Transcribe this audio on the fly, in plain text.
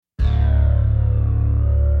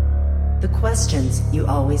The questions you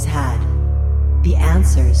always had. The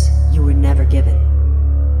answers you were never given.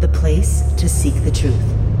 The place to seek the truth.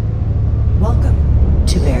 Welcome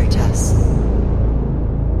to Veritas.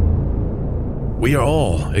 We are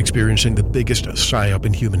all experiencing the biggest psyop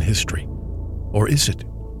in human history. Or is it?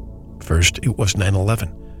 First, it was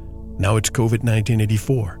 9/11. Now it's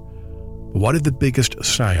COVID-1984. What if the biggest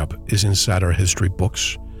psyop is inside our history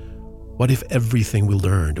books? What if everything we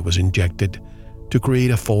learned was injected to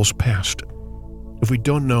create a false past? If we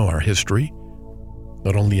don't know our history,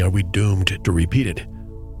 not only are we doomed to repeat it,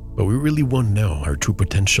 but we really won't know our true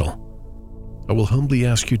potential. I will humbly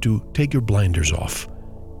ask you to take your blinders off,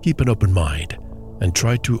 keep an open mind, and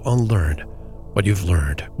try to unlearn what you've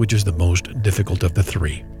learned, which is the most difficult of the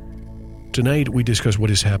three. Tonight, we discuss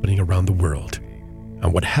what is happening around the world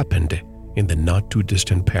and what happened in the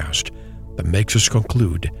not-too-distant past that makes us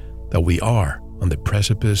conclude that we are on the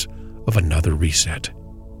precipice of another reset.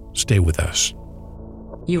 Stay with us.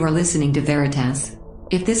 You are listening to Veritas.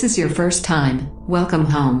 If this is your first time, welcome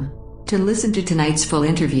home. To listen to tonight's full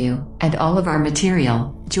interview and all of our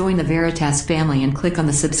material, join the Veritas family and click on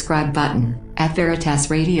the subscribe button at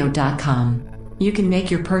veritasradio.com. You can make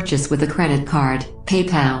your purchase with a credit card,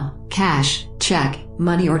 PayPal, cash, check,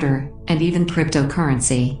 money order, and even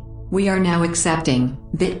cryptocurrency. We are now accepting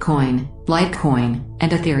Bitcoin, Litecoin,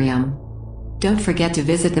 and Ethereum. Don't forget to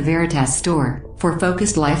visit the Veritas store for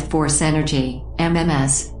focused life force energy,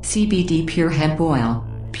 MMS, CBD pure hemp oil,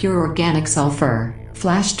 pure organic sulfur,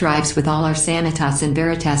 flash drives with all our Sanitas and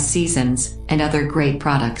Veritas seasons, and other great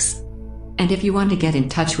products. And if you want to get in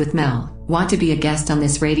touch with Mel, want to be a guest on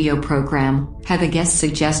this radio program, have a guest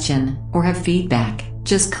suggestion, or have feedback,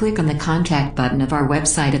 just click on the contact button of our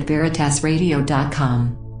website at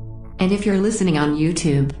veritasradio.com. And if you're listening on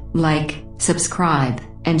YouTube, like, subscribe,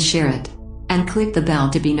 and share it. And click the bell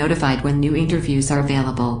to be notified when new interviews are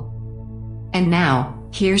available. And now,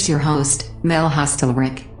 here's your host, Mel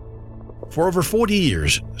Hostelrick. For over 40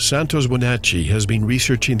 years, Santos Bonacci has been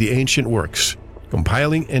researching the ancient works,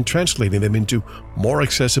 compiling and translating them into more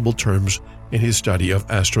accessible terms in his study of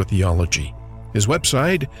astrotheology. His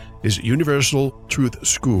website is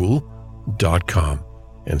universaltruthschool.com.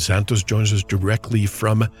 And Santos joins us directly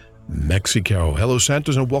from Mexico. Hello,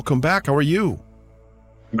 Santos, and welcome back. How are you?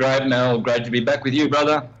 Great, Mel. Great to be back with you,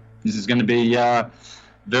 brother. This is going to be a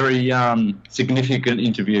very significant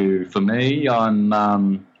interview for me. I'm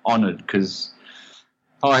honoured because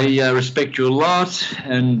I respect you a lot,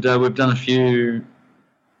 and we've done a few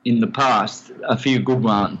in the past, a few good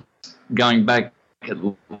ones, going back at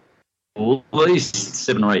least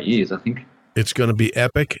 7 or 8 years, I think. It's going to be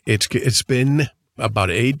epic. It's been about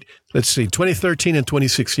 2013 and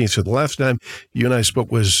 2016. So the last time you and I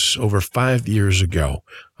spoke was over 5 years ago.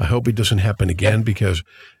 I hope it doesn't happen again because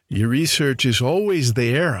your research is always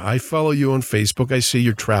there. I follow you on Facebook. I see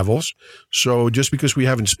your travels. So just because we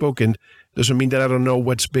haven't spoken doesn't mean that I don't know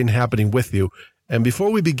what's been happening with you. And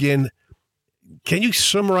before we begin, can you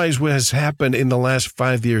summarize what has happened in the last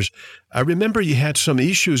 5 years? I remember you had some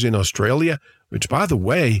issues in Australia, which, by the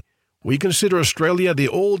way, we consider Australia the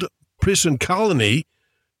old prison colony,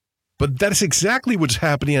 but that's exactly what's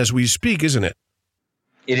happening as we speak, isn't it?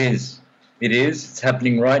 It is. It's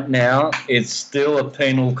happening right now. It's still a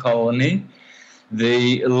penal colony.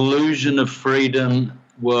 The illusion of freedom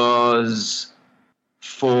was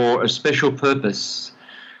for a special purpose.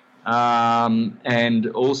 And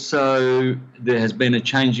also there has been a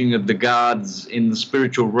changing of the guards in the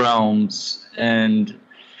spiritual realms, and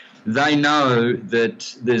they know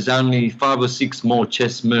that there's only 5 or 6 more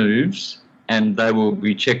chess moves and they will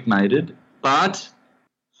be checkmated, but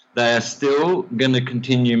they are still going to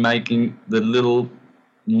continue making the little,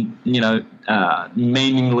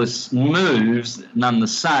 meaningless moves, none the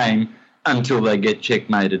same, until they get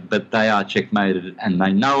checkmated. But they are checkmated and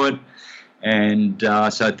they know it. And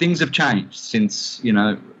so things have changed since,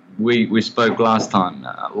 we spoke last time,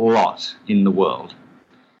 a lot in the world.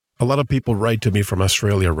 A lot of people write to me from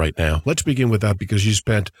Australia right now. Let's begin with that because you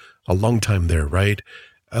spent a long time there, right?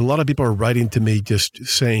 A lot of people are writing to me just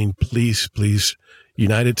saying, please,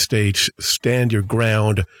 United States, stand your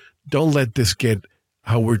ground. Don't let this get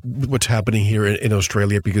what's happening here in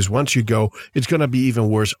Australia, because once you go, it's going to be even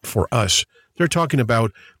worse for us. They're talking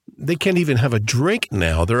about they can't even have a drink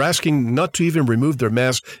now. They're asking not to even remove their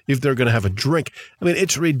mask if they're going to have a drink. I mean,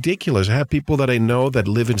 it's ridiculous. I have people that I know that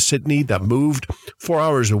live in Sydney that moved 4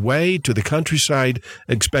 hours away to the countryside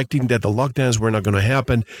expecting that the lockdowns were not going to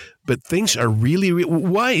happen. But things are really,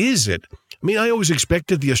 why is it? I mean, I always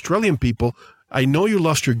expected the Australian people, I know you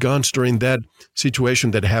lost your guns during that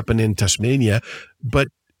situation that happened in Tasmania, but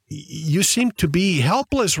you seem to be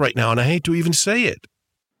helpless right now, and I hate to even say it.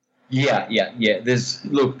 Yeah.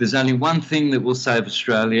 There's only one thing that will save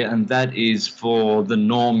Australia, and that is for the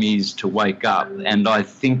normies to wake up. And I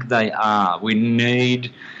think they are. We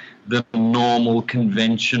need the normal,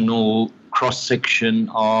 conventional cross-section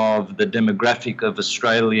of the demographic of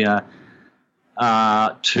Australia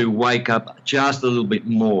to wake up just a little bit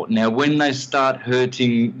more. Now, when they start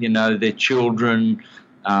hurting, their children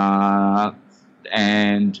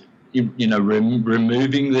and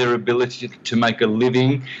removing their ability to make a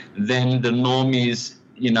living, then the normies,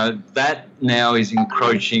 that now is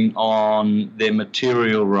encroaching on their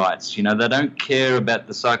material rights. They don't care about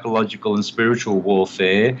the psychological and spiritual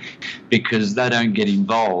warfare because they don't get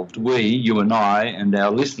involved. We, you and I and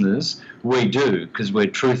our listeners, we do because we're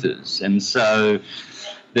truthers. And so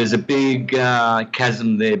there's a big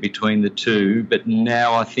chasm there between the two. But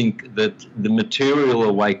now I think that the material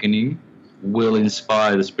awakening will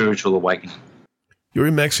inspire the spiritual awakening. You're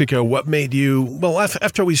in Mexico. What made you, well,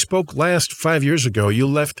 after we spoke last 5 years ago, you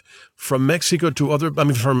left from Mexico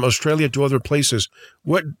from Australia to other places.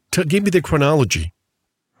 Give me the chronology.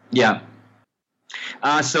 Yeah.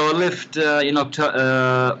 So I left in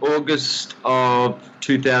August of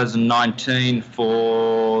 2019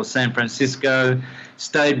 for San Francisco,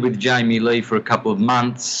 stayed with Jamie Lee for a couple of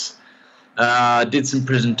months, did some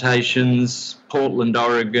presentations, Portland,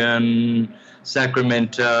 Oregon,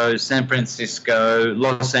 Sacramento, San Francisco,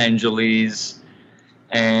 Los Angeles,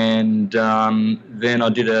 and then I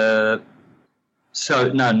did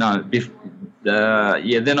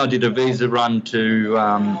then I did a visa run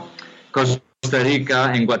to Costa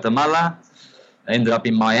Rica and Guatemala. I ended up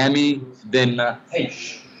in Miami,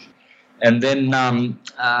 and then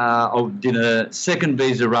I did a second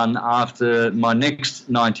visa run after my next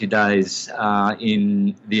 90 days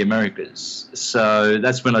in the Americas. So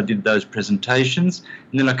that's when I did those presentations.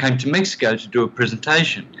 And then I came to Mexico to do a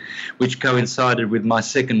presentation, which coincided with my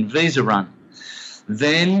second visa run.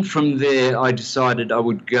 Then from there, I decided I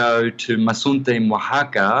would go to Mazunte in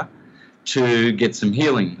Oaxaca to get some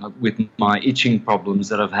healing with my itching problems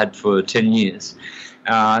that I've had for 10 years.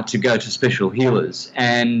 To go to special healers.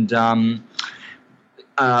 And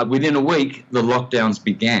within a week, the lockdowns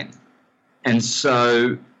began. And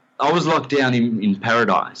so I was locked down in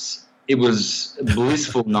paradise. It was a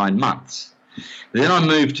blissful 9 months. Then I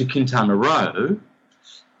moved to Quintana Roo,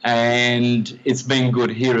 and it's been good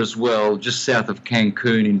here as well, just south of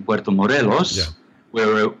Cancun in Puerto Morelos,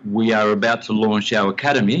 where we are about to launch our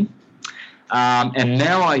academy. And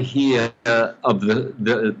now I hear of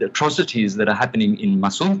the atrocities that are happening in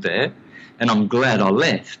Mazunte, and I'm glad I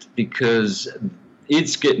left because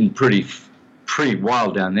it's getting pretty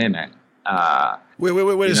wild down there, man.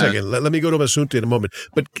 Wait a second. Let me go to Mazunte in a moment.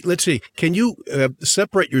 But let's see. Can you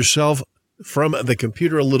separate yourself from the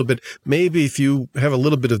computer a little bit? Maybe if you have a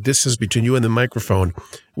little bit of distance between you and the microphone,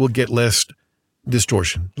 we'll get less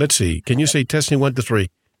distortion. Let's see. Can you say testing 1 to 3?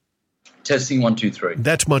 Testing 1, 2, 3.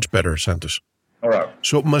 That's much better, Santos. All right.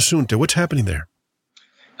 So Mazunte, what's happening there?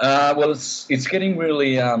 Well, it's getting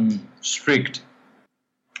really strict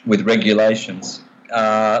with regulations.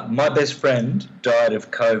 My best friend died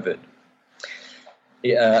of COVID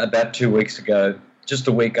about 2 weeks ago, just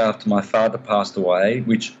a week after my father passed away,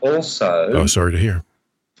 which also... Oh, sorry to hear.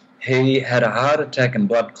 He had a heart attack and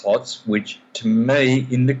blood clots, which to me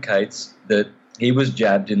indicates that he was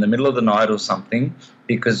jabbed in the middle of the night or something,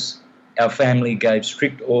 because our family gave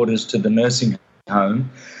strict orders to the nursing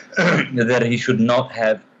home that he should not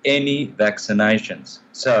have any vaccinations.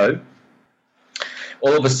 So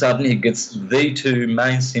all of a sudden he gets the two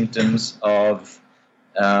main symptoms of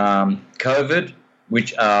COVID,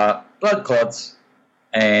 which are blood clots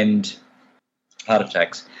and heart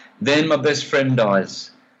attacks. Then my best friend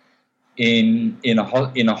dies in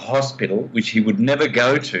a hospital, which he would never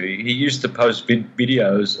go to. He used to post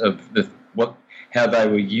videos of how they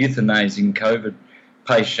were euthanizing COVID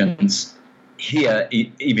patients here,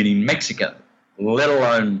 even in Mexico, let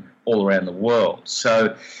alone all around the world.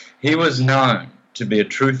 So he was known to be a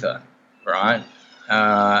truther, right?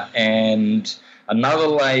 And another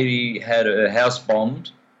lady had her house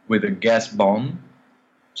bombed with a gas bomb.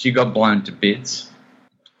 She got blown to bits.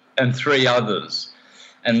 And 3 others.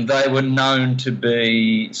 And they were known to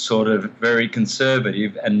be sort of very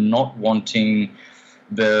conservative and not wanting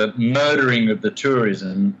the murdering of the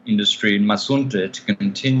tourism industry in Mazunte to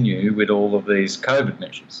continue with all of these COVID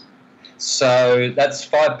measures. So that's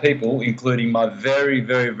 5 people, including my very,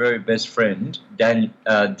 very, very best friend,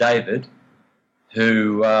 David,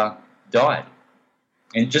 who died.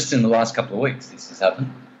 And just in the last couple of weeks, this has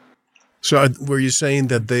happened. So were you saying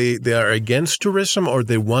that they are against tourism, or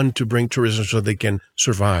they want to bring tourism so they can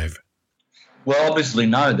survive? Well, obviously,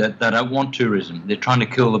 no, that they don't want tourism. They're trying to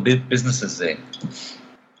kill the businesses there.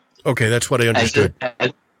 Okay, that's what I understood.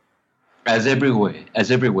 As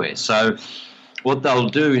everywhere. So what they'll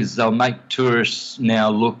do is they'll make tourists now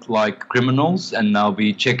look like criminals, and they'll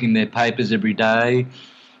be checking their papers every day,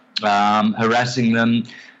 harassing them.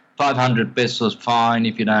 500 pesos fine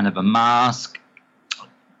if you don't have a mask.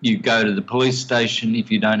 You go to the police station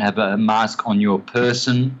if you don't have a mask on your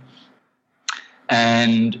person.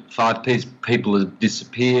 And 5 people have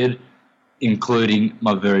disappeared, including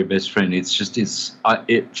my very best friend.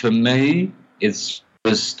 For me, it's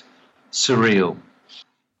just surreal.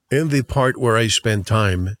 In the part where I spend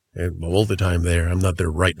time, and all the time there, I'm not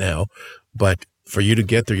there right now, but for you to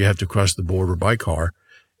get there, you have to cross the border by car.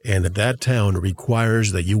 And that town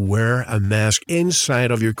requires that you wear a mask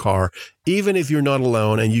inside of your car, even if you're not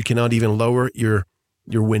alone, and you cannot even lower your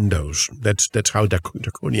windows. That's how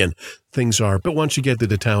draconian things are. But once you get to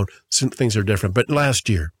the town, things are different. But last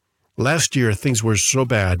year, things were so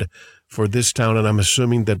bad for this town, and I'm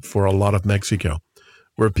assuming that for a lot of Mexico,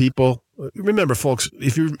 where people, remember, folks,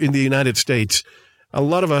 if you're in the United States, a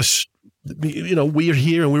lot of us, we're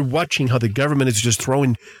here and we're watching how the government is just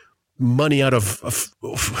throwing money out of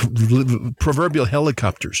proverbial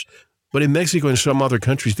helicopters. But in Mexico and some other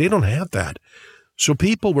countries, they don't have that. So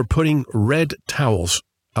people were putting red towels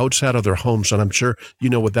outside of their homes, and I'm sure you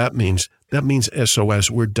know what that means. That means SOS.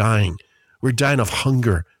 We're dying. We're dying of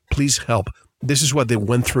hunger. Please help. This is what they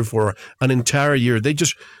went through for an entire year. They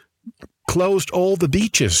just closed all the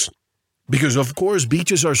beaches because, of course,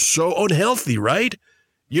 beaches are so unhealthy, right?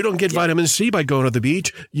 You don't get vitamin C by going to the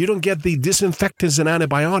beach. You don't get the disinfectants and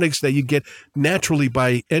antibiotics that you get naturally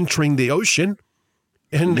by entering the ocean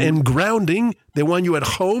and grounding. They want you at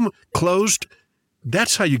home, closed.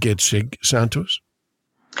 That's how you get sick, Santos.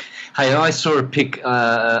 Hey, I saw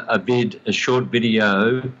a short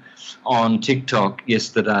video on TikTok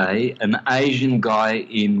yesterday. An Asian guy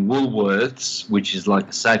in Woolworths, which is like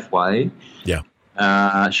a Safeway,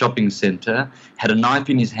 shopping centre, had a knife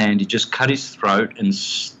in his hand. He just cut his throat and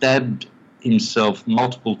stabbed himself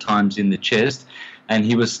multiple times in the chest. And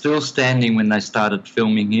he was still standing when they started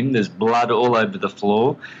filming him. There's blood all over the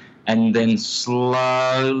floor. And then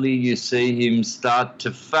slowly you see him start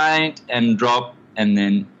to faint and drop, and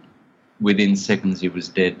then within seconds he was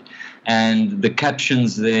dead. And the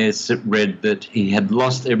captions there read that he had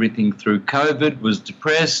lost everything through COVID, was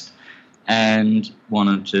depressed, and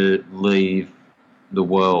wanted to leave the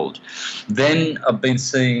world. Then I've been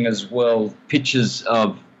seeing as well pictures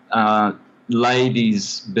of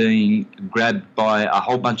ladies being grabbed by a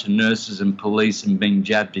whole bunch of nurses and police and being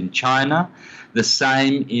jabbed in China. The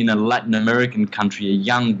same in a Latin American country, a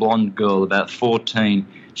young blonde girl, about 14.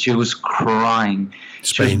 She was crying.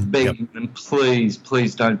 Spain, she was begging them, please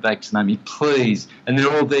don't vaccinate me, please. And they're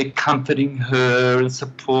all there comforting her and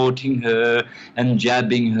supporting her and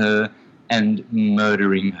jabbing her and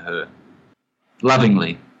murdering her.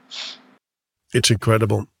 Lovingly. It's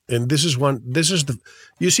incredible. And you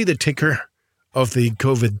see the ticker of the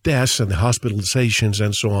COVID deaths and the hospitalizations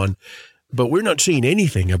and so on, but we're not seeing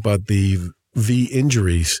anything about the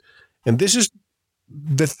injuries. And this is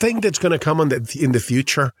the thing that's going to come in the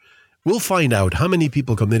future. We'll find out how many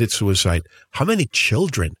people committed suicide, how many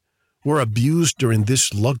children were abused during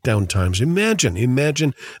this lockdown times.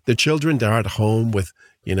 Imagine the children that are at home with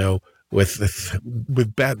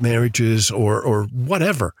bad marriages or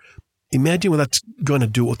whatever. Imagine what that's going to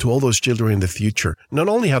do to all those children in the future. Not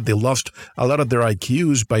only have they lost a lot of their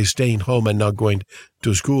IQs by staying home and not going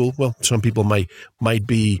to school. Well, some people might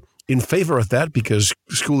be in favor of that because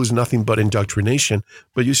school is nothing but indoctrination.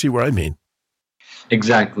 But you see what I mean.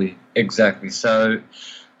 Exactly. So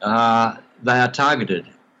they are targeted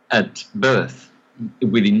at birth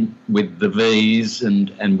with the V's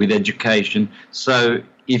and with education. So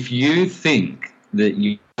if you think that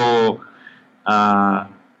you're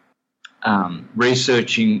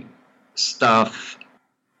researching stuff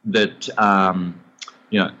that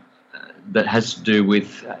that has to do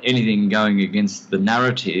with anything going against the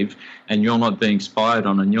narrative, and you're not being spied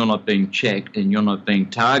on, and you're not being checked, and you're not being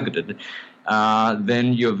targeted,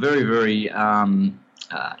 then you're very, very,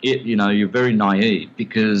 you're very naive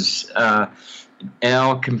because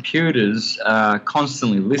our computers are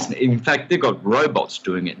constantly listening. In fact, they've got robots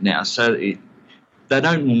doing it now, so they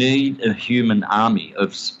don't need a human army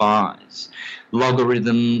of spies.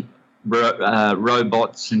 Logarithm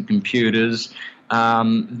robots and computers,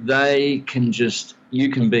 you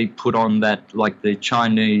can be put on that, like the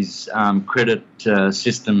Chinese credit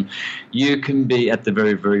system. You can be at the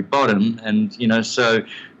very, very bottom. And, so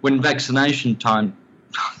when vaccination time,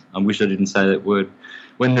 I wish I didn't say that word,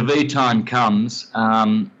 when the V time comes,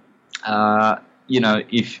 what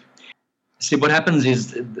happens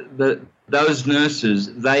is those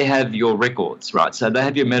nurses, they have your records, right? So they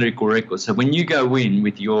have your medical records. So when you go in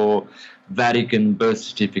with your Vatican birth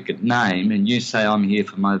certificate name and you say, I'm here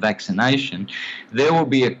for my vaccination, there will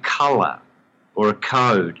be a colour or a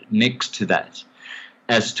code next to that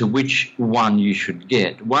as to which one you should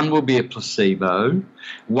get. One will be a placebo.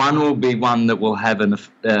 One will be one that will have one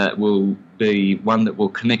that will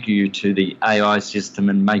connect you to the AI system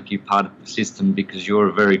and make you part of the system because you're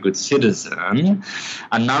a very good citizen.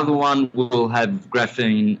 Another one will have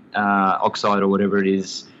graphene oxide or whatever it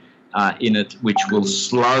is in it, which will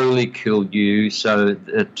slowly kill you so that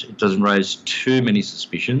it doesn't raise too many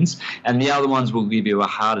suspicions. And the other ones will give you a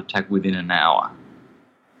heart attack within an hour.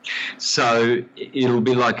 So it'll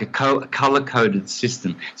be like a colour-coded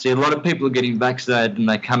system. See, a lot of people are getting vaccinated and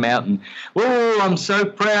they come out and, oh, I'm so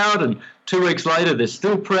proud, and 2 weeks later they're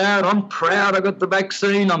still proud. I'm proud I got the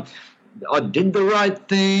vaccine. I did the right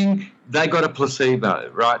thing. They got a placebo,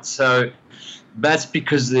 right? So that's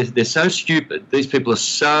because they're so stupid. These people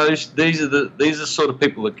are these are the sort of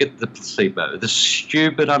people that get the placebo, the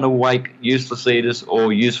stupid, unawake, useless eaters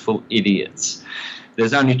or useful idiots.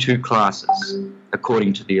 There's only 2 classes,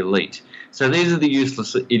 according to the elite. So these are the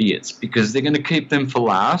useless idiots because they're going to keep them for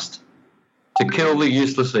last to kill the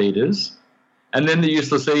useless eaters. And then the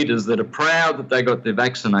useless eaters that are proud that they got their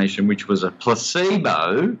vaccination, which was a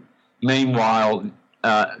placebo. Meanwhile,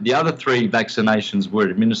 the other 3 vaccinations were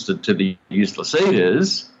administered to the useless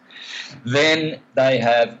eaters. Then they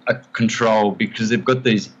have a control because they've got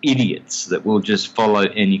these idiots that will just follow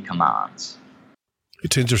any commands.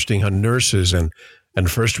 It's interesting how nurses and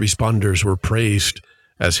first responders were praised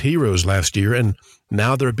as heroes last year, and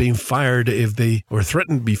now they're being fired or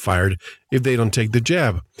threatened to be fired if they don't take the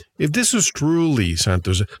jab. If this is truly,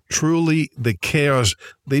 Santos, truly the chaos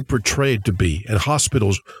they portrayed to be, and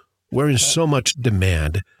hospitals were in so much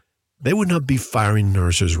demand, they would not be firing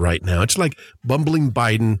nurses right now. It's like bumbling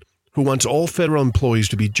Biden, who wants all federal employees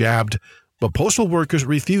to be jabbed, but postal workers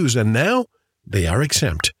refuse, and now they are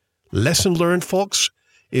exempt. Lesson learned, folks.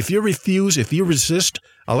 If you refuse, if you resist,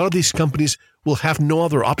 a lot of these companies will have no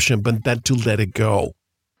other option but than to let it go.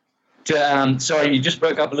 Sorry, you just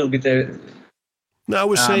broke up a little bit there. No, I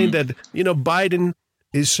was saying that, Biden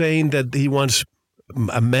is saying that he wants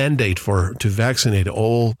a mandate to vaccinate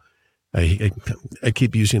all. I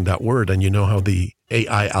keep using that word, and you know how the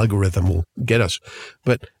AI algorithm will get us.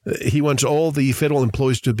 But he wants all the federal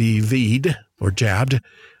employees to be V'd or jabbed,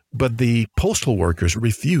 but the postal workers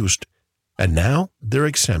refused. And now they're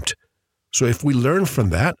exempt. So if we learn from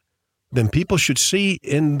that, then people should see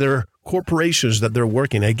in their corporations that they're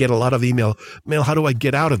working. I get a lot of mail, how do I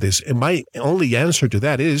get out of this? And my only answer to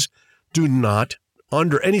that is do not,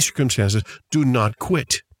 under any circumstances, do not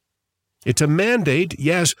quit. It's a mandate.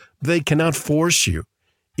 Yes, they cannot force you.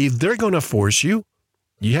 If they're going to force you,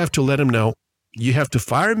 you have to let them know, you have to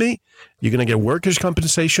fire me. You're going to get workers'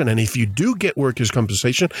 compensation. And if you do get workers'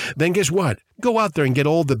 compensation, then guess what? Go out there and get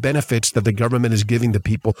all the benefits that the government is giving the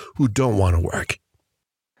people who don't want to work.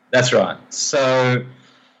 That's right. So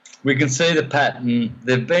we can see the pattern.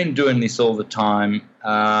 They've been doing this all the time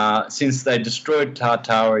since they destroyed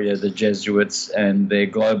Tartaria, the Jesuits, and their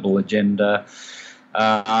global agenda.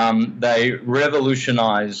 They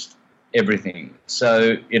revolutionized everything.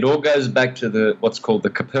 So it all goes back to what's called the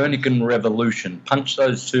Copernican Revolution. Punch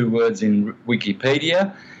those 2 words in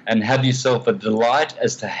Wikipedia and have yourself a delight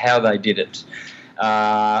as to how they did it.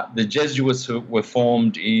 The Jesuits were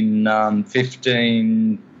formed in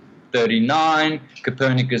 1539.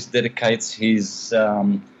 Copernicus dedicates his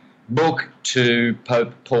book to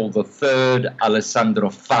Pope Paul III, Alessandro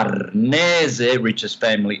Farnese, richest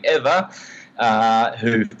family ever,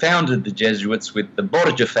 who founded the Jesuits with the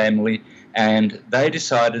Borgia family, and they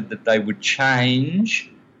decided that they would change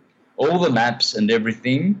all the maps and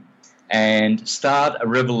everything and start a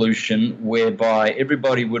revolution whereby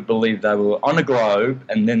everybody would believe they were on a globe,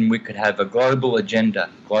 and then we could have a global agenda,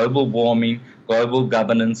 global warming, global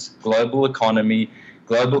governance, global economy,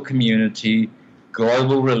 global community,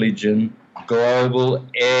 global religion, global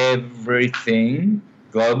everything,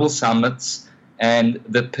 global summits. And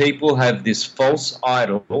the people have this false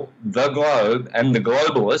idol, the globe, and the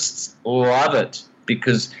globalists love it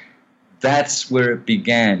because that's where it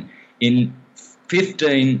began. In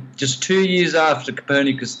just 2 years after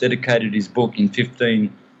Copernicus dedicated his book in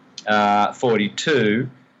 1542,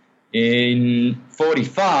 in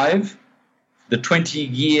 45, the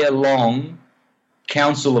 20-year-long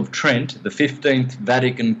Council of Trent, the 15th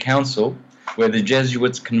Vatican Council, where the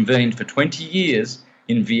Jesuits convened for 20 years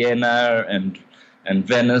in Vienna and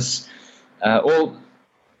Venice, all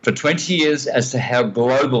for 20 years as to how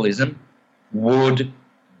globalism would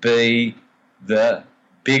be the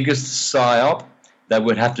biggest psyop. They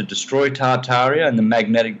would have to destroy Tartaria and the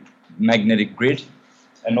magnetic grid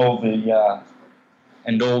and all the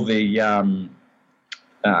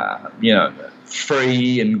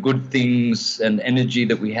free and good things and energy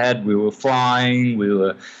that we had. We were flying. We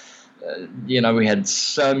were, we had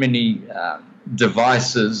so many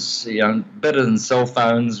devices, better than cell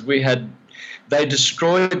phones. They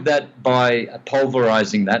destroyed that by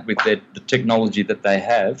pulverizing that with the technology that they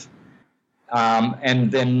have.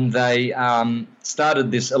 And then they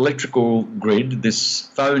started this electrical grid, this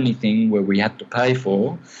phony thing where we had to pay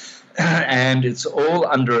for, and it's all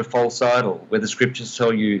under a false idol, where the scriptures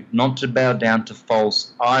tell you not to bow down to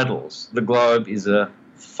false idols. The globe is a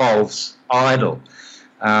false idol.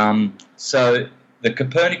 So the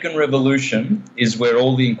Copernican revolution is where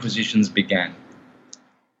all the inquisitions began,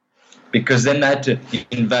 because then they had to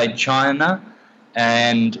invade China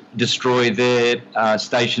and destroy their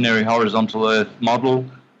stationary horizontal earth model.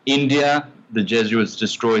 India, the Jesuits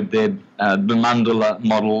destroyed their Bhumandala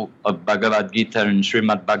model of Bhagavad Gita and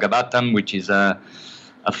Srimad Bhagavatam, which is a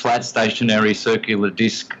flat stationary circular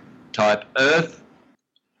disc type earth.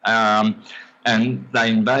 And they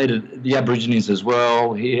invaded the Aborigines as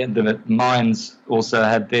well. Here, the Mayans also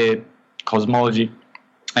had their cosmology,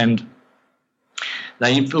 and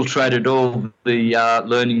they infiltrated all the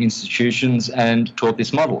learning institutions and taught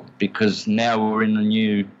this model, because now we're in a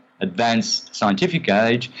new advanced scientific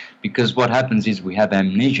age, because what happens is we have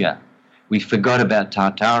amnesia. We forgot about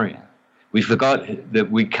Tartaria. We forgot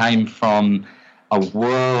that we came from a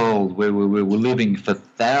world where we were living for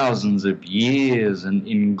thousands of years and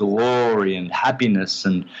in glory and happiness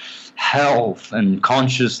and health and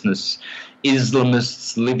consciousness.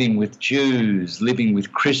 Islamists living with Jews, living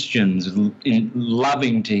with Christians,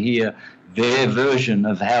 loving to hear their version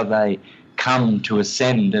of how they come to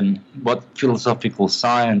ascend and what philosophical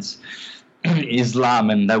science Islam,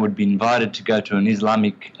 and they would be invited to go to an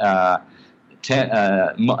Islamic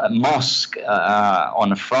mosque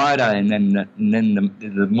on a Friday, and then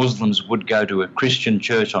the Muslims would go to a Christian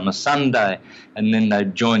church on a Sunday, and then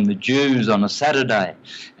they'd join the Jews on a Saturday,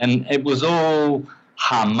 and it was all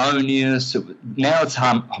harmonious. Now it's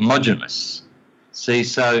homogeneous. See,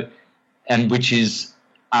 so, and which is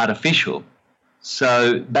artificial.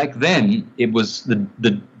 So back then it was the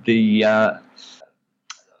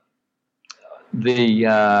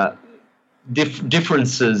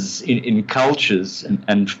differences in cultures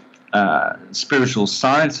and spiritual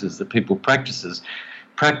sciences that people practiced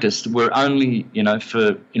were only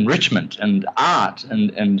for enrichment and art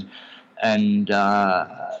and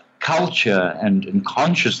culture and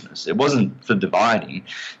consciousness. It wasn't for dividing.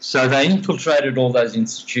 So they infiltrated all those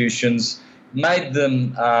institutions, made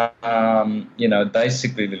them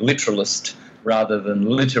basically literalist rather than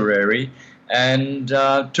literary, and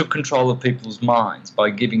took control of people's minds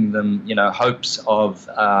by giving them, hopes of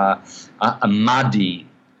a Mahdi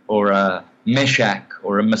or a Meshach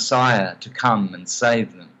or a Messiah to come and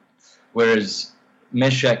save them. Whereas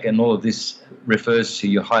Meshach and all of this refers to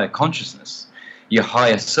your higher consciousness, your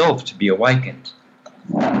higher self to be awakened.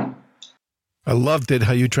 I loved it,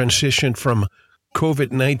 how you transitioned from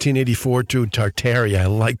COVID-1984 to Tartaria. I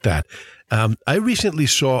like that. I recently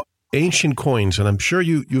saw ancient coins, and I'm sure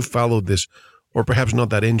you followed this, or perhaps not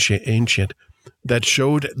that ancient, that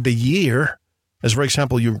showed the year. As for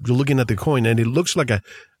example, you're looking at the coin, and it looks like a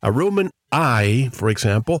Roman I, for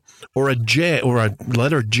example, or a J, or a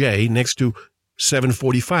letter J next to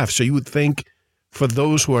 745. So you would think, for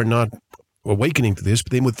those who are not awakening to this,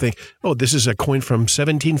 they would think, oh, this is a coin from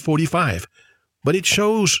 1745. But it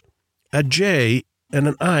shows a J and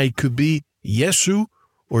an I could be Yesu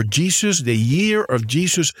or Jesus, the year of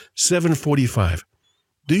Jesus, 745.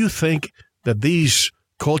 Do you think that these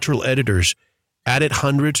cultural editors added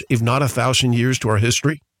hundreds, if not 1,000 years to our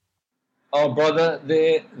history? Oh, brother,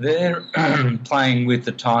 they're playing with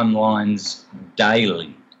the timelines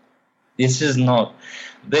daily. This is not...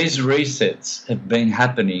 These resets have been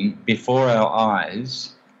happening before our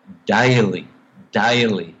eyes daily.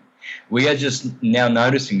 We are just now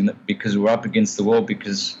noticing that because we're up against the wall,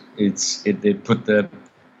 because they put the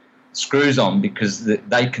screws on, because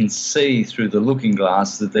they can see through the looking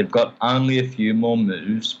glass that they've got only a few more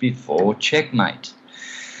moves before checkmate.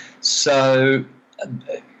 So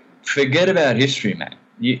forget about history, man.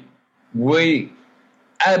 We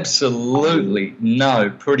absolutely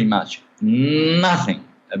know pretty much nothing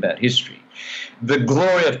about history. The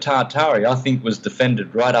glory of Tartaria, I think, was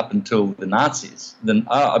defended right up until the Nazis. Then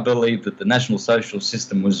I believe that the National Social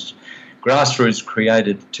system was grassroots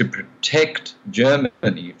created to protect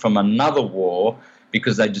Germany from another war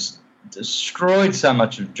because they just destroyed so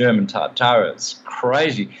much of German Tartaria. It's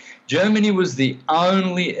crazy. Germany was the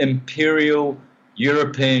only imperial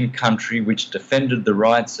European country which defended the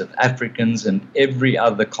rights of Africans and every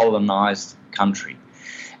other colonized country.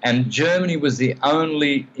 And Germany was the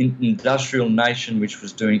only industrial nation which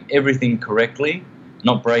was doing everything correctly,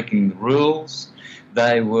 not breaking the rules.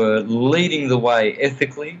 They were leading the way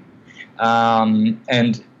ethically.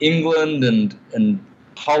 And England and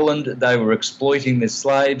Holland, they were exploiting their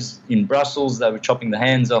slaves. In Brussels, they were chopping the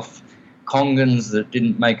hands off Congons that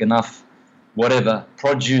didn't make enough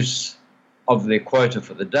produce of their quota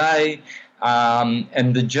for the day.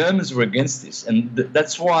 And the Germans were against this. And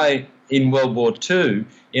that's why in World War II,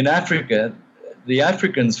 in Africa, the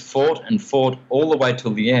Africans fought all the way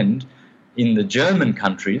till the end in the German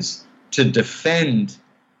countries to defend,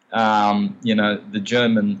 the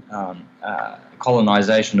German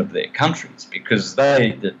colonization of their countries, because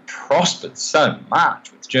they prospered so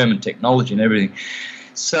much with German technology and everything.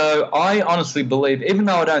 So I honestly believe, even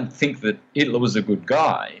though I don't think that Hitler was a good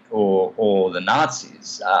guy or the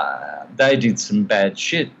Nazis, they did some bad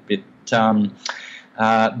shit. But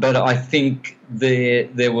I think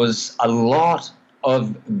there was a lot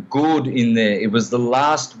of good in there. It was the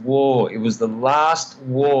last war. It was the last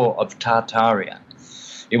war of Tartaria.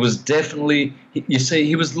 It was definitely, you see,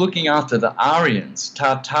 he was looking after the Aryans.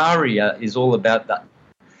 Tartaria is all about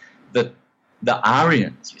the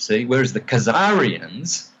Aryans, you see, whereas the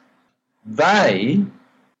Khazarians, they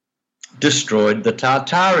destroyed the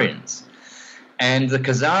Tartarians. And the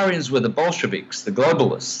Khazarians were the Bolsheviks, the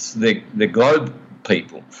globalists, the globe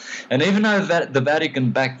people. And even though the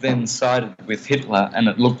Vatican back then sided with Hitler and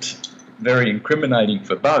it looked very incriminating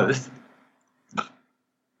for both,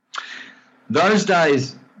 those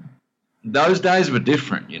days were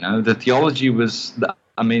different, you know. The theology was, the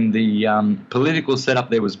political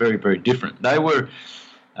setup there was very, very different. They were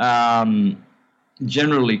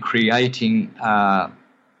generally creating a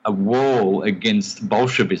wall against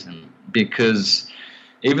Bolshevism, because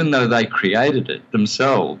even though they created it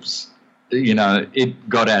themselves, you know, it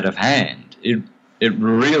got out of hand. It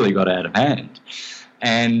really got out of hand.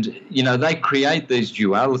 And, you know, they create these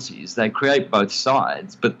dualities. They create both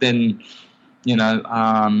sides, but then, you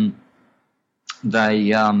know,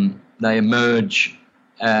 they emerge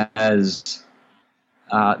as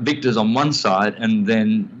victors on one side and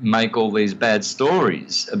then make all these bad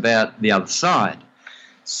stories about the other side.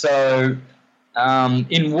 So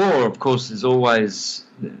in war, of course, there's always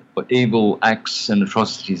evil acts and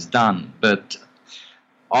atrocities done, but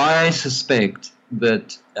I suspect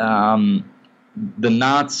that the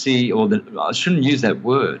Nazi, I shouldn't use that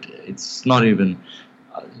word, it's not even,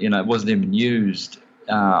 it wasn't even used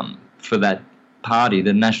for that party,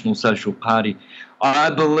 the National Social Party. I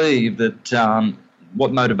believe that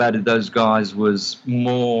what motivated those guys was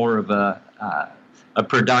more of a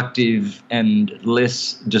productive and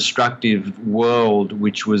less destructive world,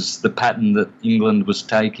 which was the pattern that England was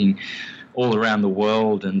taking all around the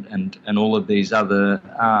world and all of these other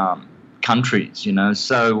countries, you know.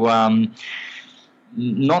 So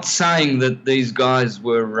not saying that these guys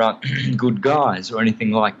were good guys or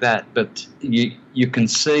anything like that, but you can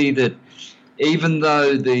see that even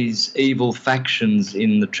though these evil factions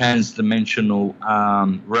in the transdimensional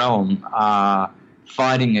realm are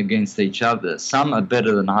fighting against each other, some are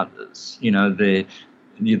better than others. You know, they're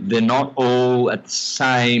not all at the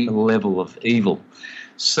same level of evil.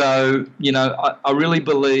 So, you know, I really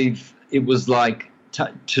believe it was like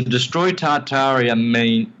to destroy Tartaria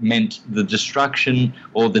meant the destruction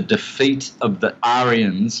or the defeat of the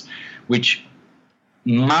Aryans, which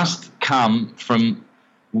must come from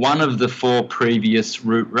one of the four previous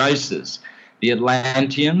root races: the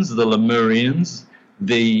Atlanteans, the Lemurians,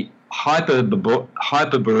 the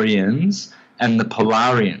Hyperboreans, and the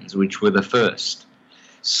Polarians, which were the first.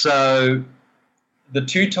 So the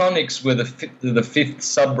Teutonics were the fifth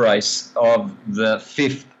subrace of the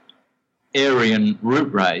fifth Aryan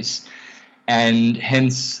root race, and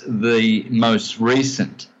hence the most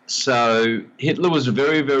recent. So Hitler was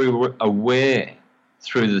very, very aware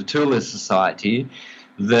through the Tula Society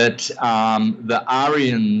that the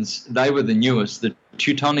Aryans, they were the newest. The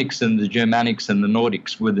Teutonics and the Germanics and the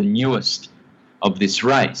Nordics were the newest of this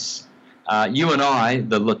race. You and I,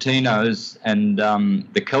 the Latinos and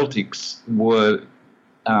the Celtics, were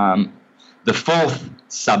the fourth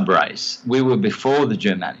subrace. We were before the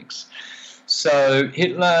Germanics. So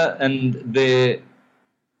Hitler and their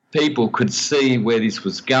people could see where this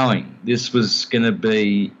was going. This was going to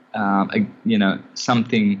be,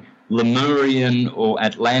 something Lemurian or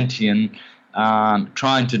Atlantean,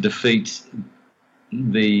 trying to defeat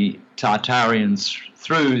the Tartarians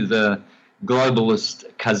through the globalist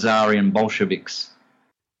Khazarian Bolsheviks.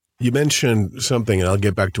 You mentioned something, and I'll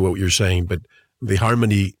get back to what you're saying, but the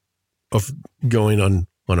harmony of going on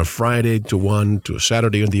a Friday to one, to a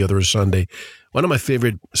Saturday, and the other is Sunday. One of my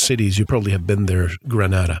favorite cities, you probably have been there,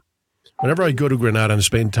 Granada. Whenever I go to Granada and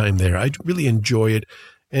spend time there, I really enjoy it.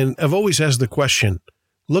 And I've always asked the question,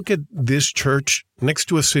 look at this church next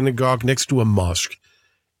to a synagogue, next to a mosque.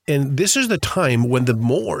 And this is the time when the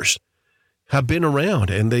Moors have been around,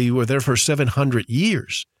 and they were there for 700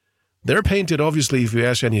 years. They're painted, obviously, if you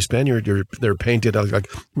ask any Spaniard, they're painted like,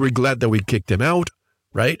 we're glad that we kicked them out,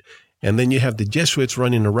 right? And then you have the Jesuits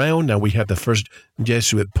running around. Now we have the first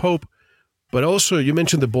Jesuit Pope. But also, you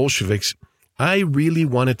mentioned the Bolsheviks. I really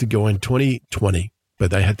wanted to go in 2020,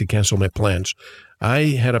 but I had to cancel my plans.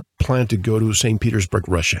 I had a plan to go to St. Petersburg,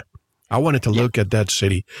 Russia. I wanted to look at that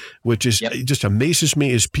city, which is it just amazes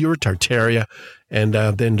me. It's pure Tartaria. And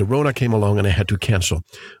then the Rona came along and I had to cancel.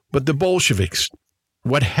 But the Bolsheviks,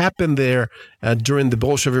 what happened there during the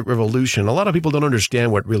Bolshevik Revolution, a lot of people don't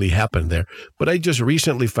understand what really happened there. But I just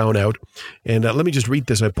recently found out, and let me just read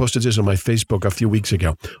this. I posted this on my Facebook a few weeks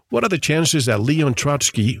ago. What are the chances that Leon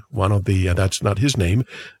Trotsky, one of the, that's not his name,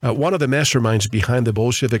 one of the masterminds behind the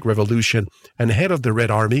Bolshevik Revolution and head of the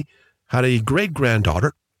Red Army, had a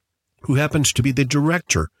great-granddaughter who happens to be the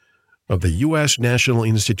director of the U.S. National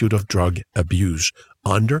Institute of Drug Abuse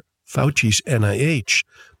under Fauci's NIH.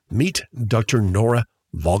 Meet Dr. Nora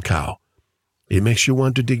Volkow. It makes you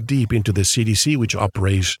want to dig deep into the CDC, which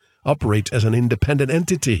operates as an independent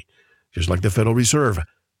entity, just like the Federal Reserve.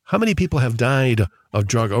 How many people have died of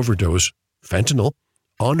drug overdose, fentanyl,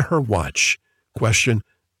 on her watch? Question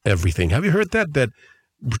everything. Have you heard that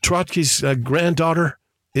Trotsky's granddaughter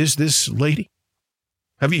is this lady?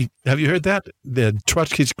 Have you heard that? The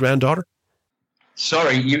Trotsky's granddaughter?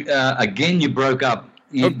 Sorry, you again. You broke up.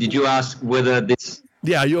 Did you ask whether this?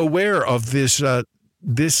 Yeah, are you aware of this line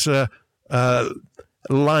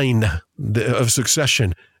of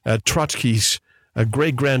succession? Trotsky's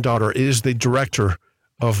great-granddaughter is the director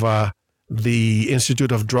of the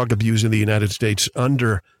Institute of Drug Abuse in the United States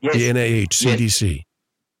under the NIH, CDC.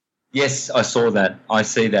 Yes, I saw that. I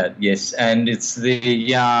see that, yes. And it's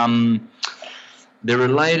they're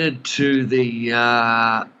related to the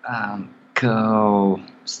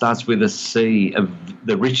starts with a C, of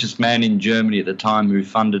the richest man in Germany at the time who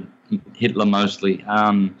funded Hitler mostly.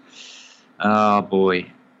 Oh boy,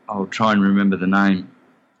 I'll try and remember the name.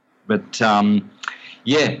 But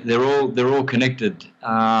they're all connected.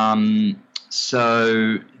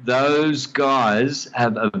 So those guys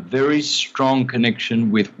have a very strong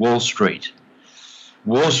connection with Wall Street.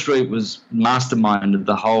 Wall Street was masterminded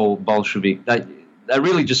the whole Bolshevik. They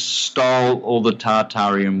really just stole all the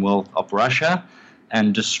Tartarian wealth of Russia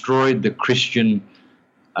and destroyed the Christian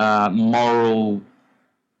moral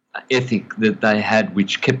ethic that they had,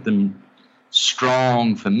 which kept them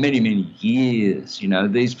strong for many, many years. You know,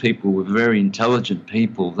 these people were very intelligent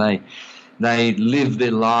people. They lived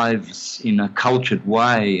their lives in a cultured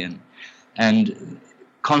way, and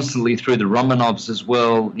constantly through the Romanovs as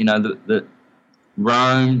well. You know, the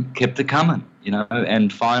Rome kept it coming. You know,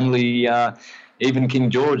 and finally. Even King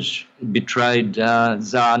George betrayed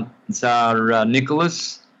Tsar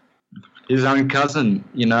Nicholas, his own cousin,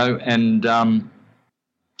 you know, and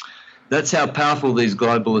that's how powerful these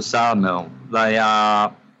globalists are, Mel. They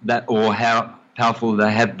are that, or how powerful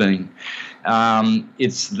they have been.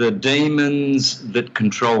 It's the demons that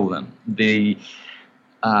control them. The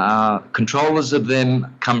controllers of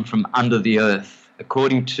them come from under the earth.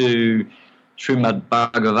 According to Srimad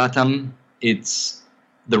Bhagavatam, it's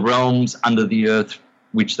the realms under the earth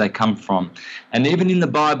which they come from. And even in the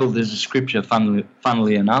Bible, there's a scripture,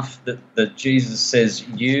 funnily enough, that Jesus says,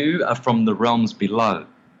 you are from the realms below,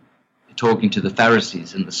 talking to the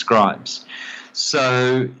Pharisees and the scribes.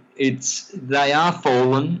 So they are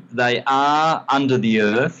fallen, they are under the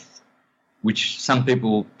earth, which some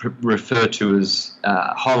people refer to as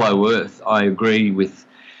hollow earth. I agree with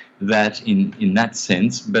that in that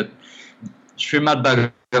sense, but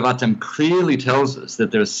Srimad Bhagavatam clearly tells us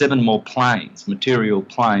that there are 7 more planes, material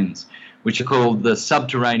planes, which are called the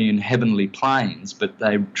subterranean heavenly planes, but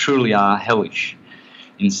they truly are hellish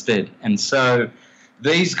instead. And so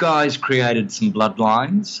these guys created some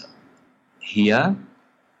bloodlines here,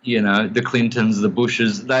 you know, the Clintons, the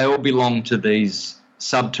Bushes, they all belong to these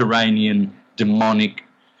subterranean, demonic,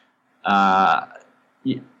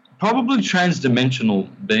 probably transdimensional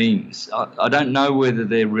beings. I don't know whether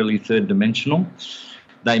they're really third-dimensional.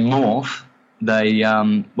 They morph. They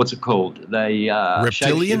what's it called? They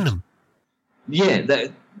reptilian. Shapeshift. Yeah,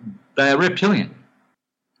 they are reptilian.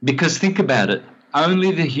 Because think about it.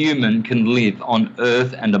 Only the human can live on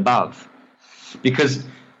Earth and above. because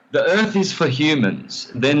the Earth is for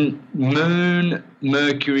humans. Then Moon,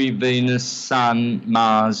 Mercury, Venus, Sun,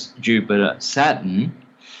 Mars, Jupiter, Saturn,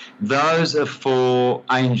 those are for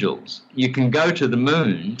angels. You can go to the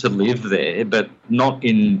moon to live there, but not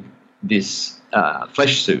in this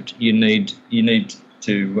flesh suit. You need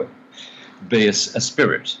to be a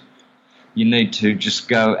spirit. You need to just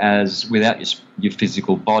go as without your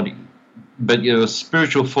physical body. But your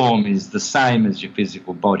spiritual form is the same as your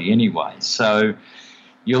physical body anyway. So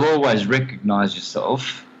you'll always recognize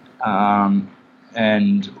yourself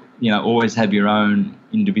and, always have your own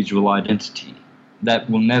individual identity. That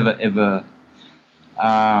will never, ever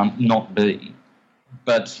not be.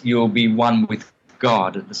 But you'll be one with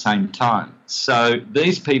God at the same time. So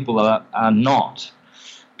these people are not,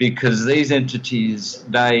 because these entities,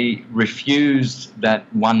 they refused that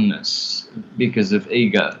oneness because of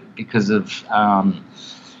ego, because of,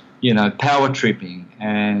 power tripping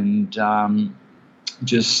and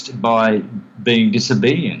just by being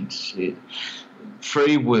disobedient.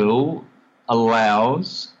 Free will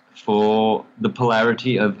allows for the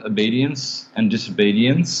polarity of obedience and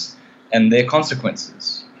disobedience and their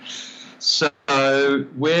consequences. So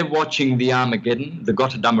we're watching the Armageddon, the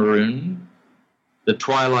Götterdämmerung, the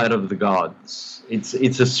twilight of the gods.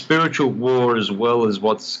 It's a spiritual war as well as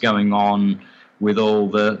what's going on with all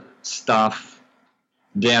the stuff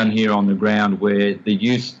down here on the ground where the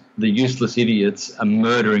useless idiots are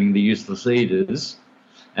murdering the useless leaders,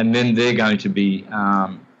 and then they're going to be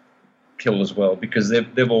killed as well because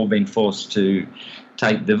they've all been forced to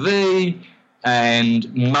take the V,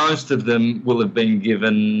 and most of them will have been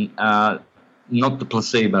given not the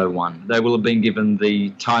placebo one. They will have been given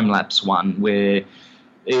the time-lapse one where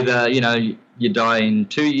either, you die in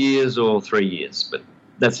 2 years or 3 years, but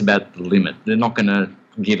that's about the limit. They're not going to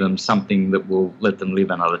give them something that will let them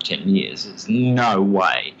live another 10 years. There's no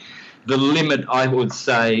way. The limit, I would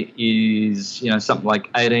say, is, something like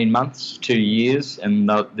 18 months, 2 years, and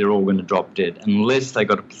they're all going to drop dead unless they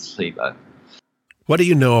got a placebo. What do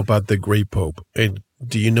you know about the Great Pope? And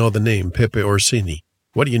do you know the name, Pepe Orsini?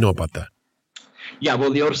 What do you know about that? Yeah,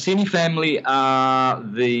 well, the Orsini family are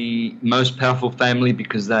the most powerful family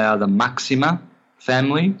because they are the Maxima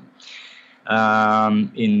family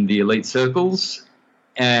in the elite circles,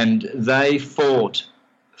 and they fought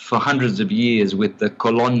for hundreds of years with the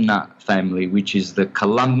Colonna family, which is the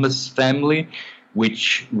Columbus family,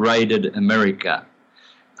 which raided America.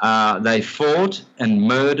 They fought and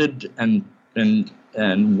murdered and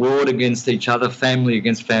warred against each other, family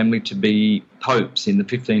against family, to be popes in the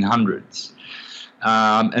 1500s.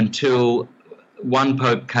 Until one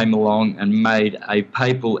pope came along and made a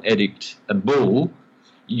papal edict, a bull,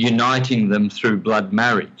 uniting them through blood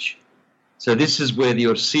marriage. So this is where the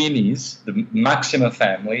Orsinis, the Maxima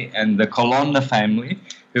family, and the Colonna family,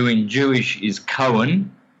 who in Jewish is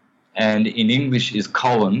Cohen and in English is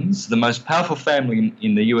Collins, the most powerful family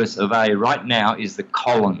in the US of A right now is the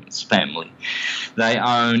Collins family. They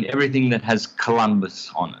own everything that has Columbus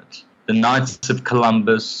on it. The Knights of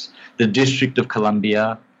Columbus, the District of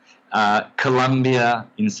Columbia, Columbia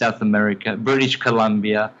in South America, British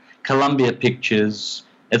Columbia, Columbia Pictures,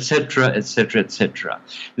 etc., etc., etc.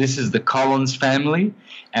 This is the Collins family,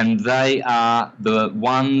 and they are the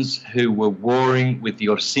ones who were warring with the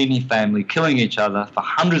Orsini family, killing each other for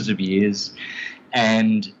hundreds of years,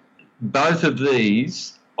 and both of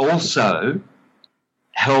these also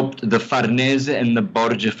helped the Farnese and the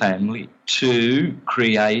Borgia family to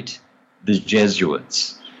create the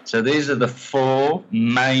Jesuits. So these are the four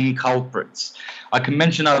main culprits. I can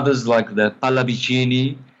mention others like the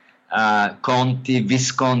Pallavicini, Conti,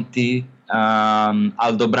 Visconti,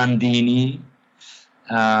 Aldobrandini,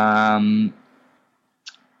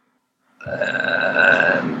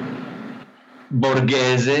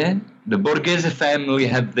 Borghese. The Borghese family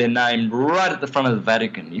have their name right at the front of the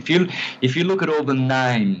Vatican. If you look at all the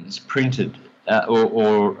names printed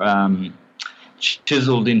or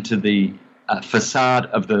chiseled into the facade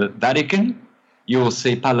of the Vatican, you will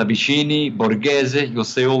see Pallavicini, Borghese, you'll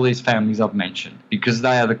see all these families I've mentioned, because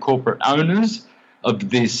they are the corporate owners of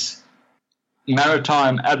this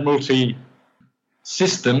maritime admiralty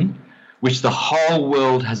system which the whole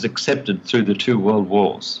world has accepted through the 2 world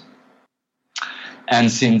wars.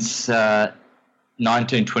 And since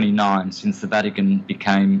 1929, since the Vatican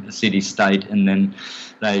became a city-state, and then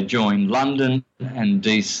they joined London and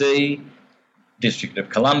DC, District of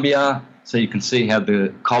Columbia. So you can see how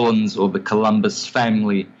the Collins or the Columbus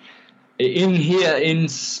family, in here in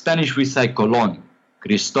Spanish we say Colón,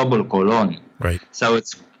 Cristobal Colón. Right. So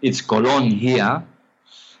it's Colón here,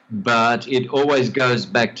 but it always goes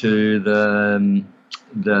back to the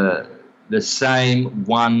the same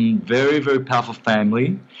one very, very powerful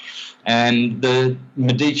family. And the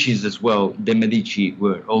Medicis as well, the Medici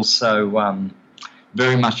were also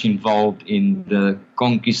very much involved in the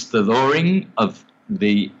conquistadoring of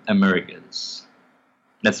the Americas.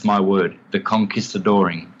 That's my word, the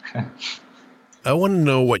conquistadoring. I want to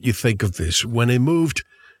know what you think of this. When I moved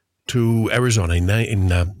to Arizona in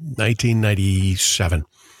 1997,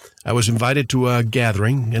 I was invited to a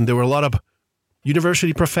gathering, and there were a lot of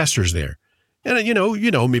university professors there. And you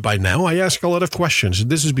know me by now. I ask a lot of questions.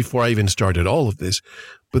 This is before I even started all of this.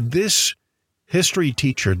 But this history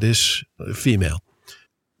teacher, this female,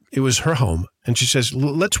 it was her home. And she says,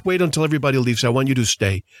 let's wait until everybody leaves. I want you to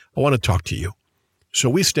stay. I want to talk to you. So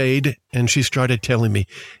we stayed, and she started telling me,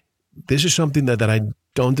 this is something that I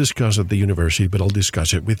don't discuss at the university, but I'll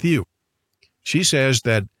discuss it with you. She says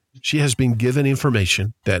that she has been given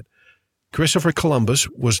information that Christopher Columbus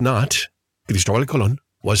was not, Cristóbal Colón,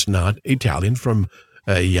 was not Italian, from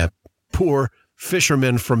a poor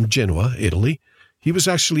fisherman from Genoa, Italy. He was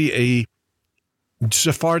actually a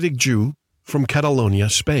Sephardic Jew from Catalonia,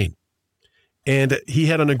 Spain. And he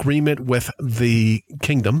had an agreement with the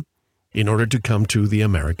kingdom in order to come to the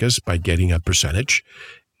Americas by getting a percentage.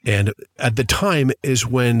 And at the time is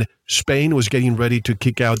when Spain was getting ready to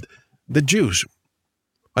kick out the Jews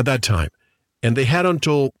at that time. And they had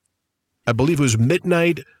until, I believe it was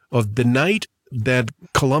midnight of the night that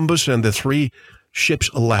Columbus and the three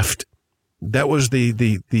ships left. That was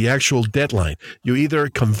the actual deadline. You either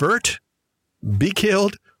convert, be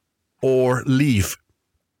killed, or leave.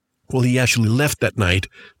 Well, he actually left that night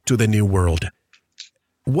to the New World.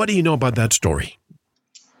 What do you know about that story?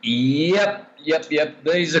 Yep.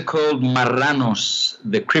 These are called marranos,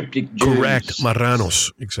 the cryptic Jews. Correct,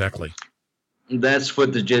 marranos, exactly. That's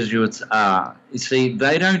what the Jesuits are. You see,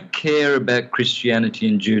 they don't care about Christianity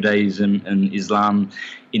and Judaism and Islam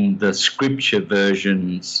in the scripture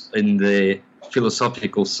versions, in the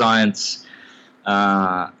philosophical science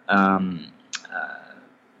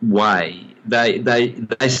way.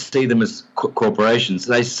 They see them as corporations.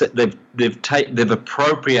 They've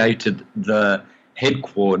appropriated the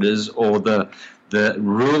headquarters or the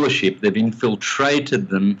rulership. They've infiltrated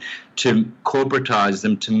them to corporatize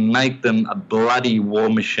them, to make them a bloody war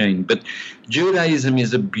machine. But Judaism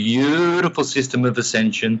is a beautiful system of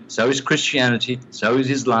ascension. So is Christianity. So is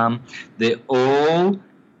Islam. They're all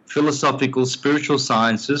philosophical, spiritual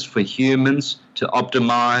sciences for humans to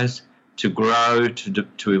optimize, to grow,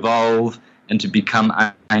 to evolve, and to become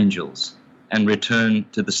angels and return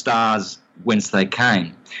to the stars whence they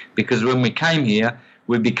came. Because when we came here,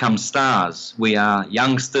 we become stars. We are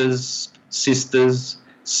youngsters, sisters,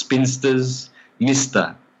 spinsters,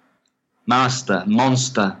 mister, master,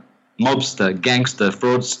 monster, mobster, gangster,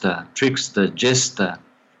 fraudster, trickster, jester,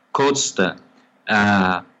 courtster,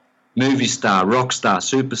 movie star, rock star,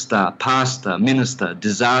 superstar, pastor, minister,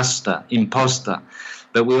 disaster, imposter.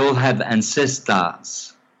 But we all have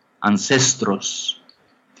ancestors.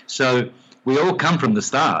 So we all come from the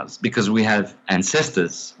stars because we have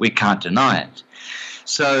ancestors. We can't deny it.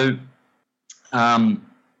 So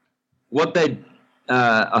what they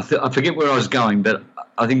I forget where I was going, but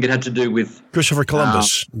I think it had to do with Christopher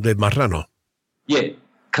Columbus, the Marrano. Yeah,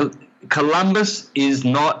 Columbus is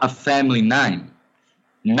not a family name.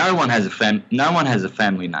 No one has a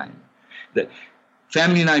family name. The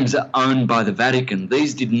family names are owned by the Vatican.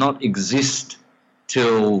 These did not exist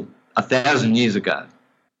till 1,000 years ago.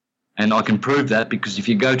 And I can prove that because if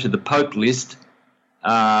you go to the Pope list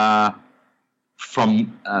from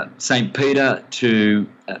St. Peter to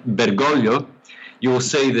Bergoglio, you will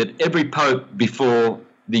see that every Pope before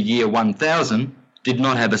the year 1000 did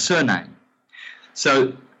not have a surname.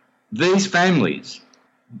 So these families,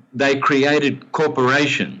 they created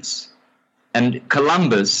corporations, and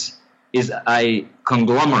Columbus is a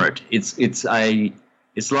conglomerate. It's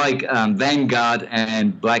like Vanguard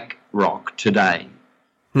and BlackRock today.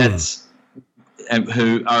 That's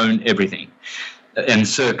who own everything, and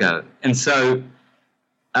Serco. And so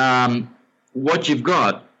what you've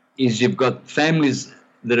got is you've got families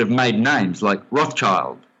that have made names like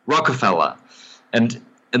Rothschild, Rockefeller, and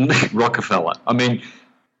Rockefeller. I mean,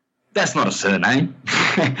 that's not a surname.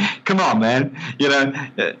 Come on, man. You know,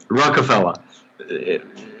 Rockefeller.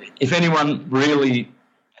 If anyone really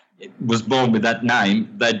was born with that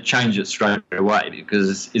name, they'd change it straight away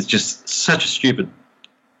because it's just such a stupid,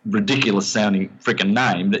 ridiculous sounding freaking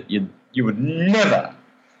name that you would never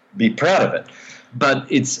be proud of it. But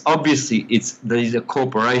it's obviously these are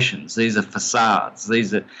corporations, these are facades,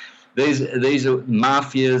 these are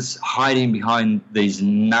mafias hiding behind these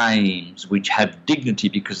names which have dignity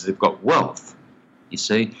because they've got wealth. You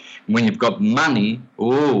see, when you've got money,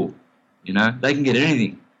 You know, they can get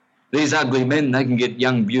anything. These ugly men, they can get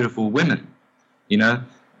young, beautiful women. You know,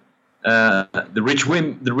 the rich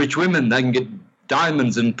women, they can get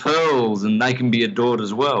diamonds and pearls, and they can be adored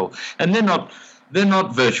as well. And they're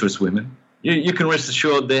not virtuous women. You can rest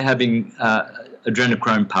assured they're having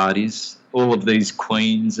adrenochrome parties. All of these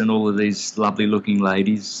queens and all of these lovely-looking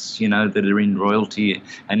ladies, you know, that are in royalty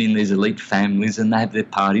and in these elite families, and they have their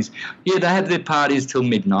parties. Yeah, they have their parties till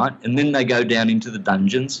midnight, and then they go down into the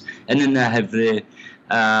dungeons, and then they have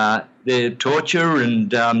their torture and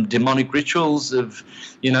demonic rituals of,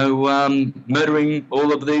 you know, murdering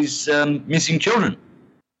all of these missing children.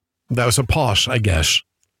 That was a pause, I guess,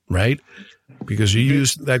 right? Because you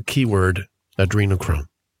used that keyword, adrenochrome.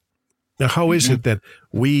 Now, how is it that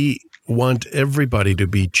we want everybody to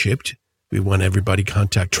be chipped? We want everybody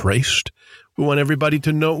contact traced. We want everybody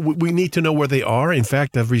to know, we need to know where they are. In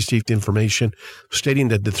fact, I've received information stating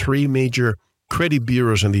that the 3 major credit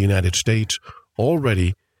bureaus in the United States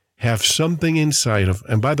already have something inside of,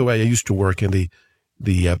 and by the way, I used to work in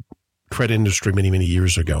the credit industry many, many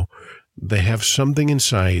years ago. They have something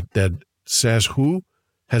inside that says who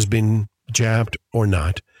has been jabbed or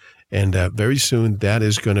not. And very soon that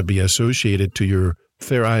is going to be associated to your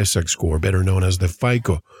Fair Isaac score, better known as the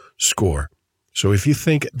FICO score. So if you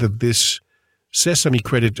think that this Sesame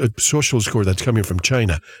credit social score that's coming from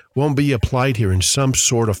China won't be applied here in some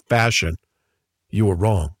sort of fashion, you are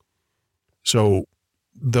wrong. So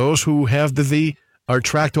those who have the V are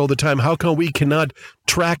tracked all the time. How come we cannot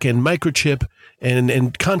track and microchip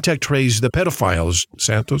and contact trace the pedophiles,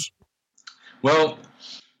 Santos? Well,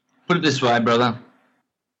 put it this way, brother.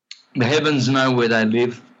 The heavens know where they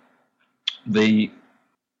live. The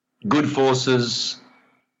good forces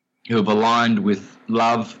who have aligned with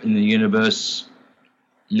love in the universe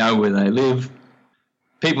know where they live.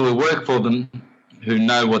 People who work for them, who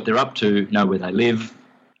know what they're up to, know where they live.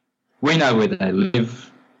 We know where they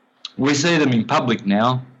live. We see them in public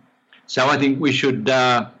now. So I think we should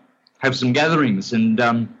have some gatherings and,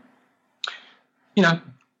 you know,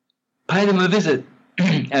 pay them a visit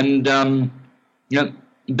and, you know,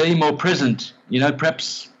 be more present, you know,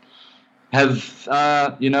 perhaps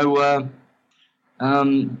have, you know,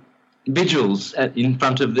 vigils in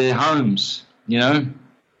front of their homes, you know,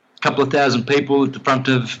 a couple of thousand people at the front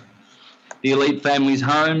of the elite families'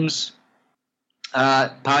 homes,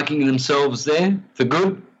 parking themselves there for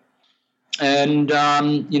good. And,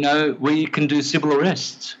 you know, we can do civil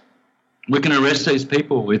arrests. We can arrest these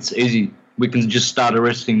people. It's easy. We can just start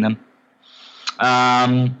arresting them.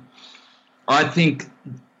 I think,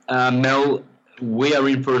 Mel, we are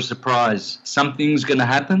in for a surprise. Something's going to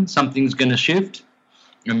happen. Something's going to shift.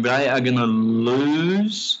 And they are going to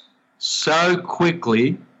lose so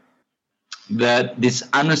quickly that this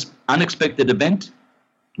unexpected event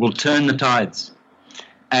will turn the tides.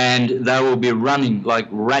 And they will be running like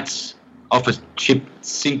rats off a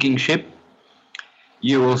sinking ship.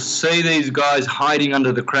 You will see these guys hiding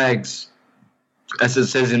under the crags, as it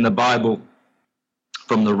says in the Bible,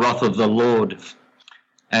 from the wrath of the Lord.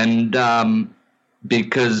 And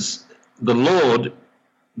because the Lord,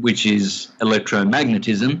 which is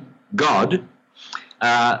electromagnetism, God,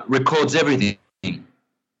 records everything.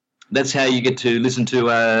 That's how you get to listen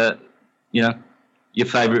to, you know, your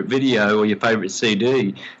favourite video or your favourite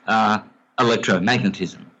CD,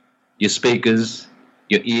 electromagnetism. Your speakers,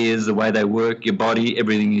 your ears, the way they work, your body,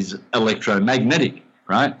 everything is electromagnetic,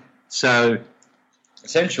 right? So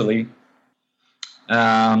essentially,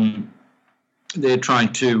 they're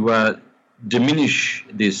trying to diminish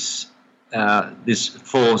this this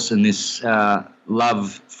force and this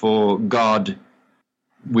love for God,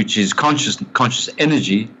 which is conscious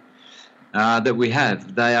energy that we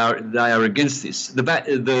have. They are against this.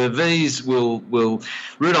 The V's will.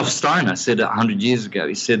 Rudolf Steiner said 100 years ago.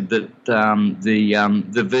 He said that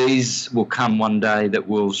the V's will come one day that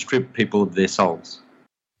will strip people of their souls.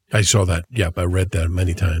 I saw that. Yep, I read that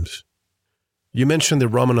many times. You mentioned the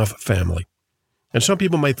Romanov family, and some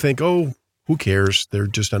people might think, "Oh, who cares? They're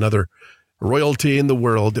just another royalty in the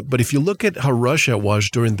world." But if you look at how Russia was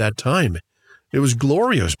during that time, it was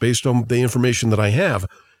glorious based on the information that I have.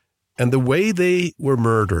 And the way they were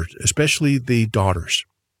murdered, especially the daughters,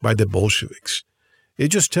 by the Bolsheviks, it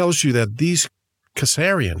just tells you that these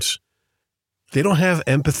Khazarians, they don't have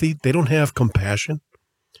empathy, they don't have compassion.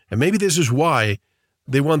 And maybe this is why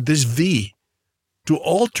they want this V to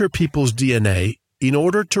alter people's DNA in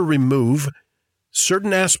order to remove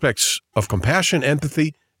certain aspects of compassion,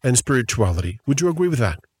 empathy, and spirituality. Would you agree with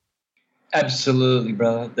that? Absolutely,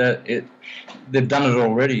 brother. They've done it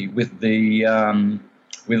already with the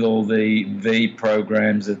with all the V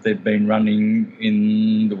programs that they've been running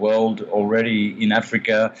in the world already in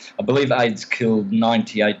Africa. I believe AIDS killed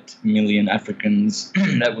 98 million Africans.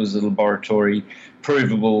 That was a laboratory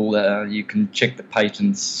provable. You can check the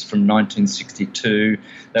patents from 1962.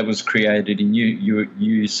 That was created in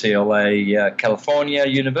UCLA, California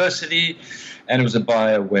University, and it was a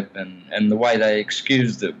bioweapon. And the way they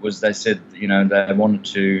excused it was they said, they wanted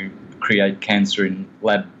to create cancer in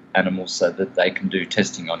lab animals so that they can do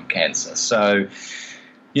testing on cancer. So,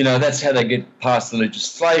 that's how they get past the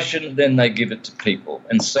legislation. Then they give it to people.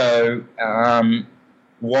 And so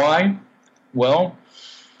why? Well,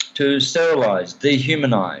 to sterilize,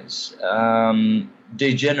 dehumanize,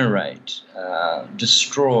 degenerate,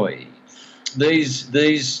 destroy. These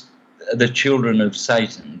are the children of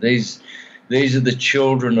Satan. These are the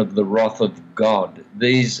children of the wrath of God.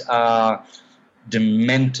 These are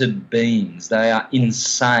demented beings. They are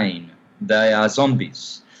insane. They are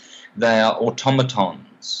zombies. They are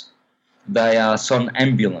automatons. They are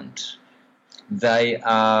somnambulant. They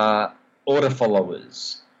are order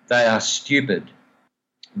followers. They are stupid.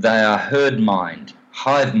 They are herd mind,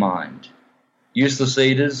 hive mind, useless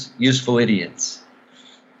eaters, useful idiots.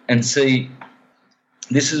 And see,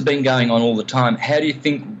 this has been going on all the time. How do you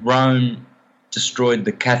think Rome destroyed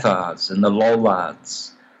the Cathars and the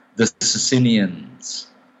Lollards, the Socinians,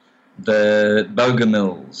 the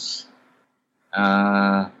Bogomils,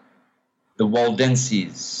 the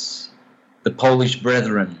Waldenses, the Polish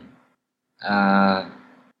Brethren?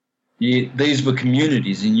 These were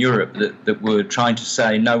communities in Europe that were trying to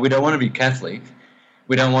say, no, we don't want to be Catholic,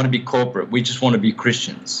 we don't want to be corporate, we just want to be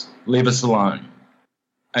Christians. Leave us alone.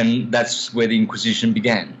 And that's where the Inquisition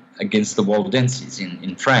began, against the Waldenses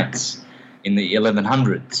in France in the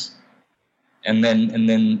 1100s. And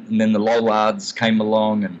then the Lollards came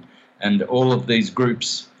along, and all of these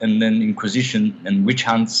groups, and then Inquisition and witch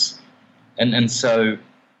hunts, and so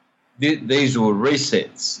these were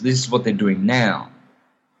resets. This is what they're doing now.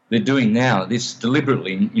 They're doing now this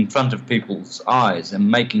deliberately in front of people's eyes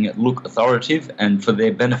and making it look authoritative and for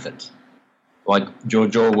their benefit. Like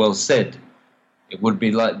George Orwell said, it would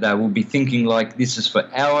be like they will be thinking like, this is for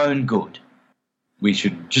our own good. We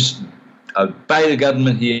should just obey the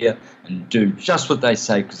government here and do just what they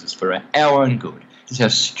say because it's for our own good. This is how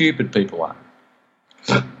stupid people are.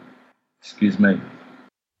 Excuse me.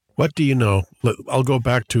 What do you know? I'll go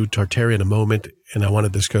back to Tartaria in a moment, and I want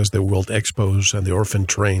to discuss the World Expos and the orphan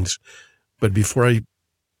trains. But before I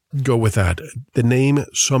go with that, the name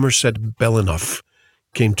Somerset Belanoff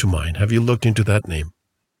came to mind. Have you looked into that name?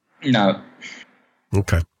 No.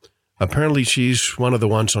 Okay. Apparently she's one of the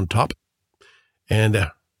ones on top,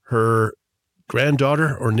 and her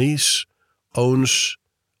granddaughter or niece owns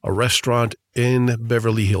a restaurant in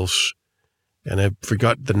Beverly Hills. And I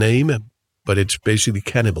forgot the name, but it's basically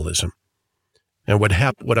cannibalism. And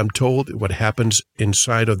what I'm told, what happens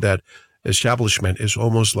inside of that establishment is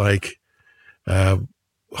almost like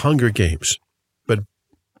Hunger Games. But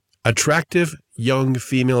attractive young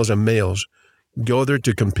females and males go there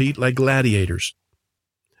to compete like gladiators.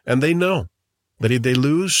 And they know that if they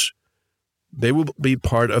lose, they will be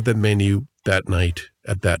part of the menu that night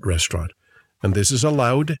at that restaurant. And this is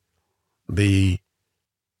allowed. The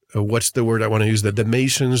what's the word I want to use? The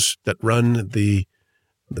Masons that run the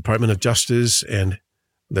Department of Justice and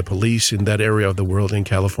the police in that area of the world in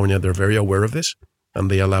California, they're very aware of this,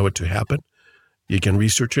 and they allow it to happen. You can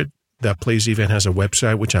research it. That place even has a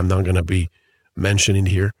website, which I'm not going to be mentioning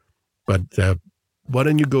here. But why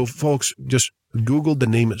don't you go, folks, just Google the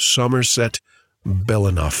name Somerset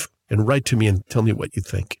Belanoff and write to me and tell me what you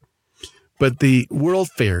think. But the World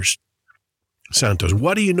Fairs, Santos,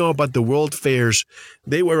 what do you know about the World Fairs?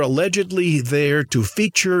 They were allegedly there to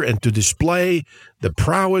feature and to display the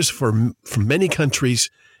prowess from many countries,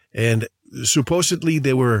 and supposedly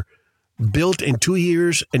they were built in 2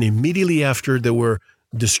 years, and immediately after they were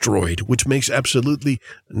destroyed, which makes absolutely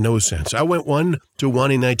no sense. I went to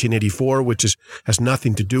one in 1984, which has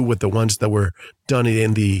nothing to do with the ones that were done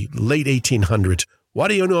in the late 1800s. What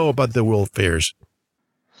do you know about the World Fairs?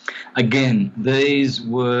 Again, these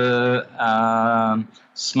were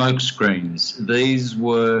smoke screens. These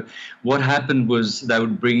were, what happened was they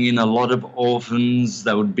would bring in a lot of orphans,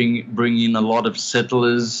 they would bring in a lot of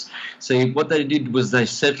settlers. See, what they did was they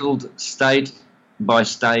settled state by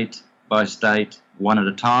state by state, one at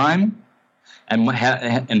a time.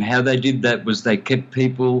 And how they did that was they kept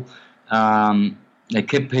people in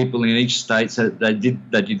each state. So they did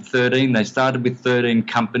 13. They started with 13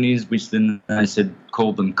 companies, which then they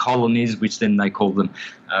called them colonies, which then they called them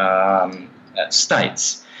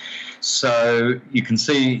states. So you can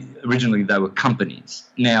see originally they were companies.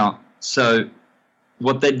 Now, so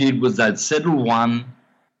what they did was they'd settle one,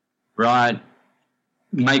 right,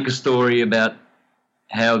 make a story about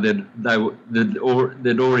how they'd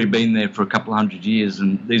already been there for a couple of hundred years,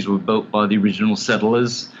 and these were built by the original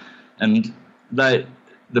settlers, and the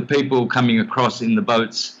people coming across in the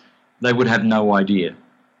boats, they would have no idea,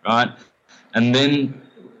 right? And then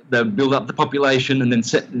they'd build up the population and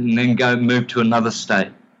then go move to another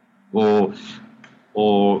state or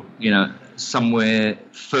somewhere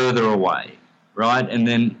further away, right? And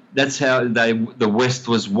then that's how the West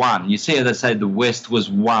was won. You see how they say the West was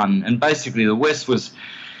won, and basically the West was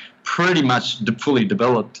pretty much fully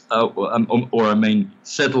developed,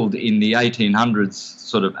 settled in the 1800s,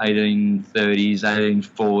 sort of 1830s,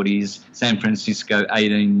 1840s, San Francisco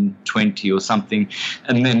 1820 or something,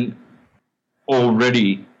 and then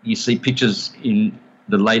already you see pictures in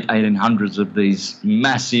the late 1800s of these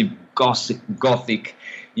massive Gothic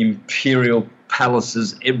imperial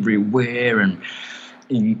palaces everywhere, and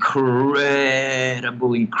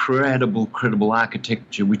incredible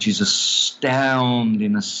architecture, which is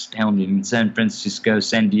astounding in San Francisco,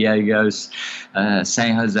 San Diego,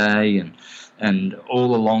 San Jose, and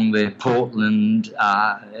all along there, Portland,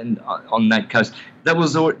 and on that coast. That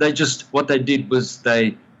was all. What they did was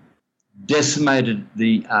they decimated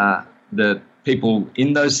the people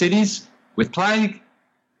in those cities with plague.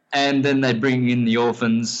 And then they bring in the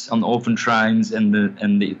orphans on the orphan trains and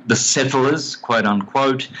the settlers, quote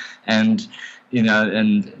unquote, and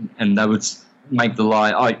and they would make the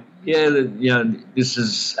lie. This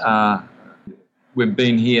is we've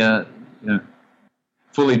been here,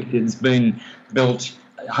 fully. It's been built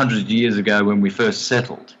hundreds of years ago when we first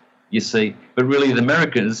settled. You see, but really the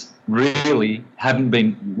Americans really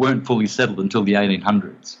weren't fully settled until the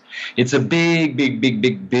 1800s. It's a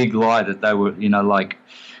big lie that they were,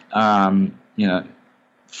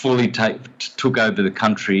 fully took over the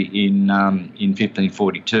country in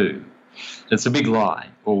 1542. It's a big lie,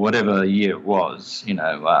 or whatever year it was.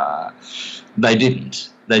 They didn't.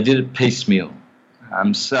 They did it piecemeal.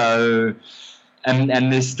 And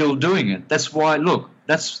they're still doing it. That's why. Look,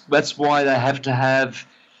 that's why they have to have.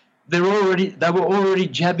 They were already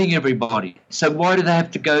jabbing everybody. So why do they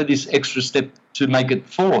have to go this extra step to make it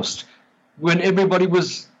forced when everybody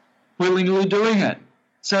was willingly doing it?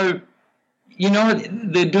 So,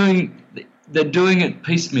 they're doing it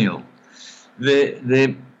piecemeal.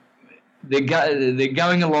 They're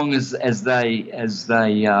going along as they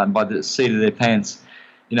by the seat of their pants,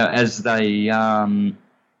 as they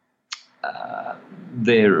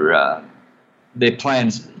their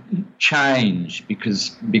plans change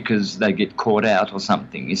because they get caught out or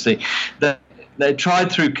something. You see, they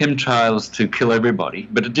tried through chemtrails to kill everybody,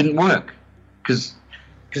 but it didn't work because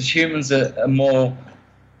humans are more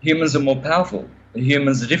powerful.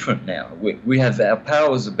 Humans are different now. We have our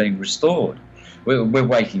powers are being restored. We're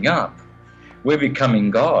waking up. We're becoming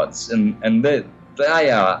gods, and they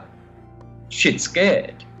are shit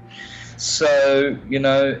scared. So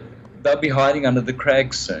they'll be hiding under the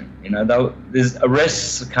crags soon. There's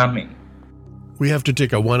arrests are coming. We have to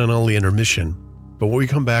take a one and only intermission, but when we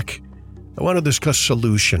come back, I want to discuss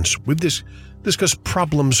solutions. We've discussed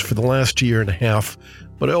problems for the last year and a half,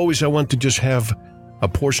 but I want to just have a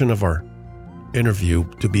portion of our interview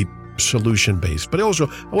to be solution-based. But I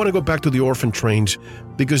want to go back to the orphan trains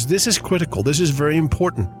because this is critical. This is very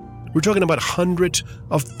important. We're talking about hundreds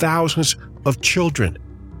of thousands of children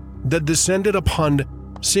that descended upon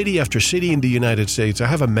city after city in the United States. I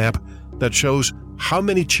have a map that shows how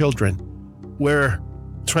many children were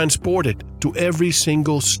transported to every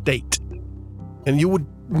single state. And you would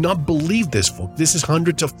not believe this, folks. This is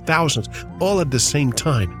hundreds of thousands, all at the same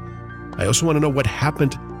time. I also want to know what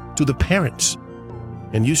happened to the parents.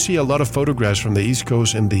 And you see a lot of photographs from the East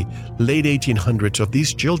Coast in the late 1800s of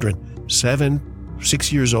these children, 7,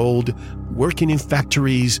 6 years old, working in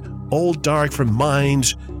factories, all dark from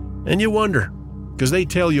mines. And you wonder, because they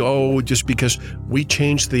tell you, just because we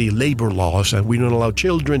changed the labor laws and we don't allow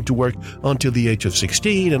children to work until the age of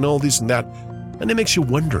 16 and all this and that. And it makes you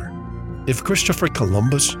wonder if Christopher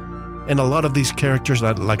Columbus and a lot of these characters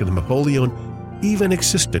like Napoleon even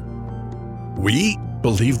existed. We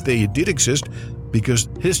believe they did exist because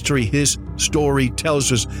history, his story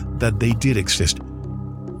tells us that they did exist.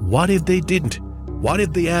 What if they didn't? What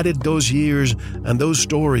if they added those years and those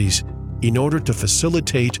stories in order to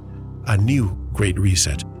facilitate a new Great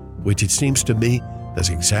Reset, which it seems to me that's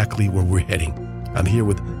exactly where we're heading. I'm here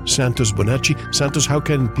with Santos Bonacci. Santos, how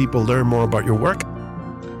can people learn more about your work?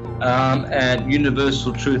 At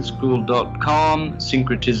universaltruthschool.com,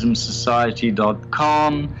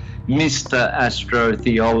 syncretismsociety.com, Mr.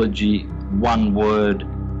 Astrotheology, one word,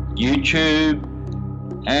 YouTube,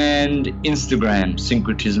 and Instagram,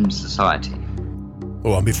 Syncretism Society.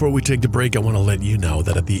 Oh, and before we take the break, I want to let you know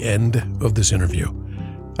that at the end of this interview,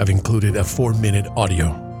 I've included a 4-minute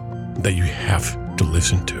audio that you have to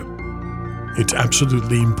listen to. It's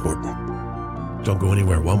absolutely important. Don't go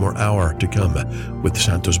anywhere. One more hour to come with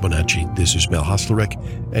Santos Bonacci. This is Mel Hostelrick,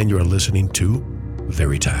 and you're listening to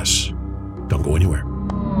Veritas. Don't go anywhere.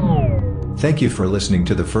 Thank you for listening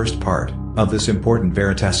to the first part of this important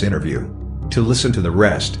Veritas interview. To listen to the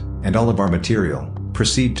rest, and all of our material,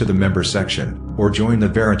 proceed to the member section, or join the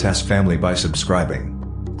Veritas family by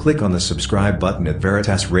subscribing. Click on the subscribe button at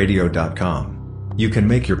veritasradio.com. You can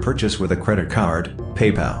make your purchase with a credit card,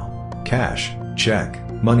 PayPal, cash, check,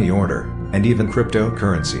 money order, and even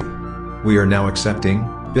cryptocurrency. We are now accepting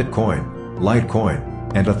Bitcoin,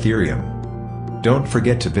 Litecoin, and Ethereum. Don't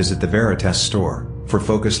forget to visit the Veritas store for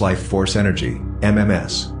Focus Life Force Energy,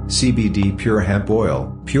 MMS, CBD Pure Hemp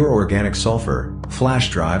Oil, Pure Organic Sulfur, flash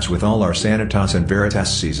drives with all our Sanitas and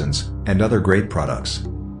Veritas seasons, and other great products.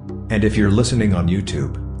 And if you're listening on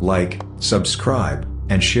YouTube, like, subscribe,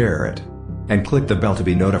 and share it. And click the bell to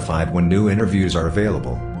be notified when new interviews are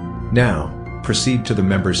available. Now, proceed to the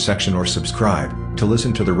members section or subscribe to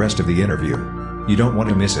listen to the rest of the interview. You don't want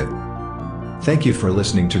to miss it. Thank you for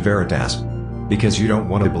listening to Veritas. Because you don't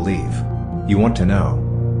want to believe. You want to know.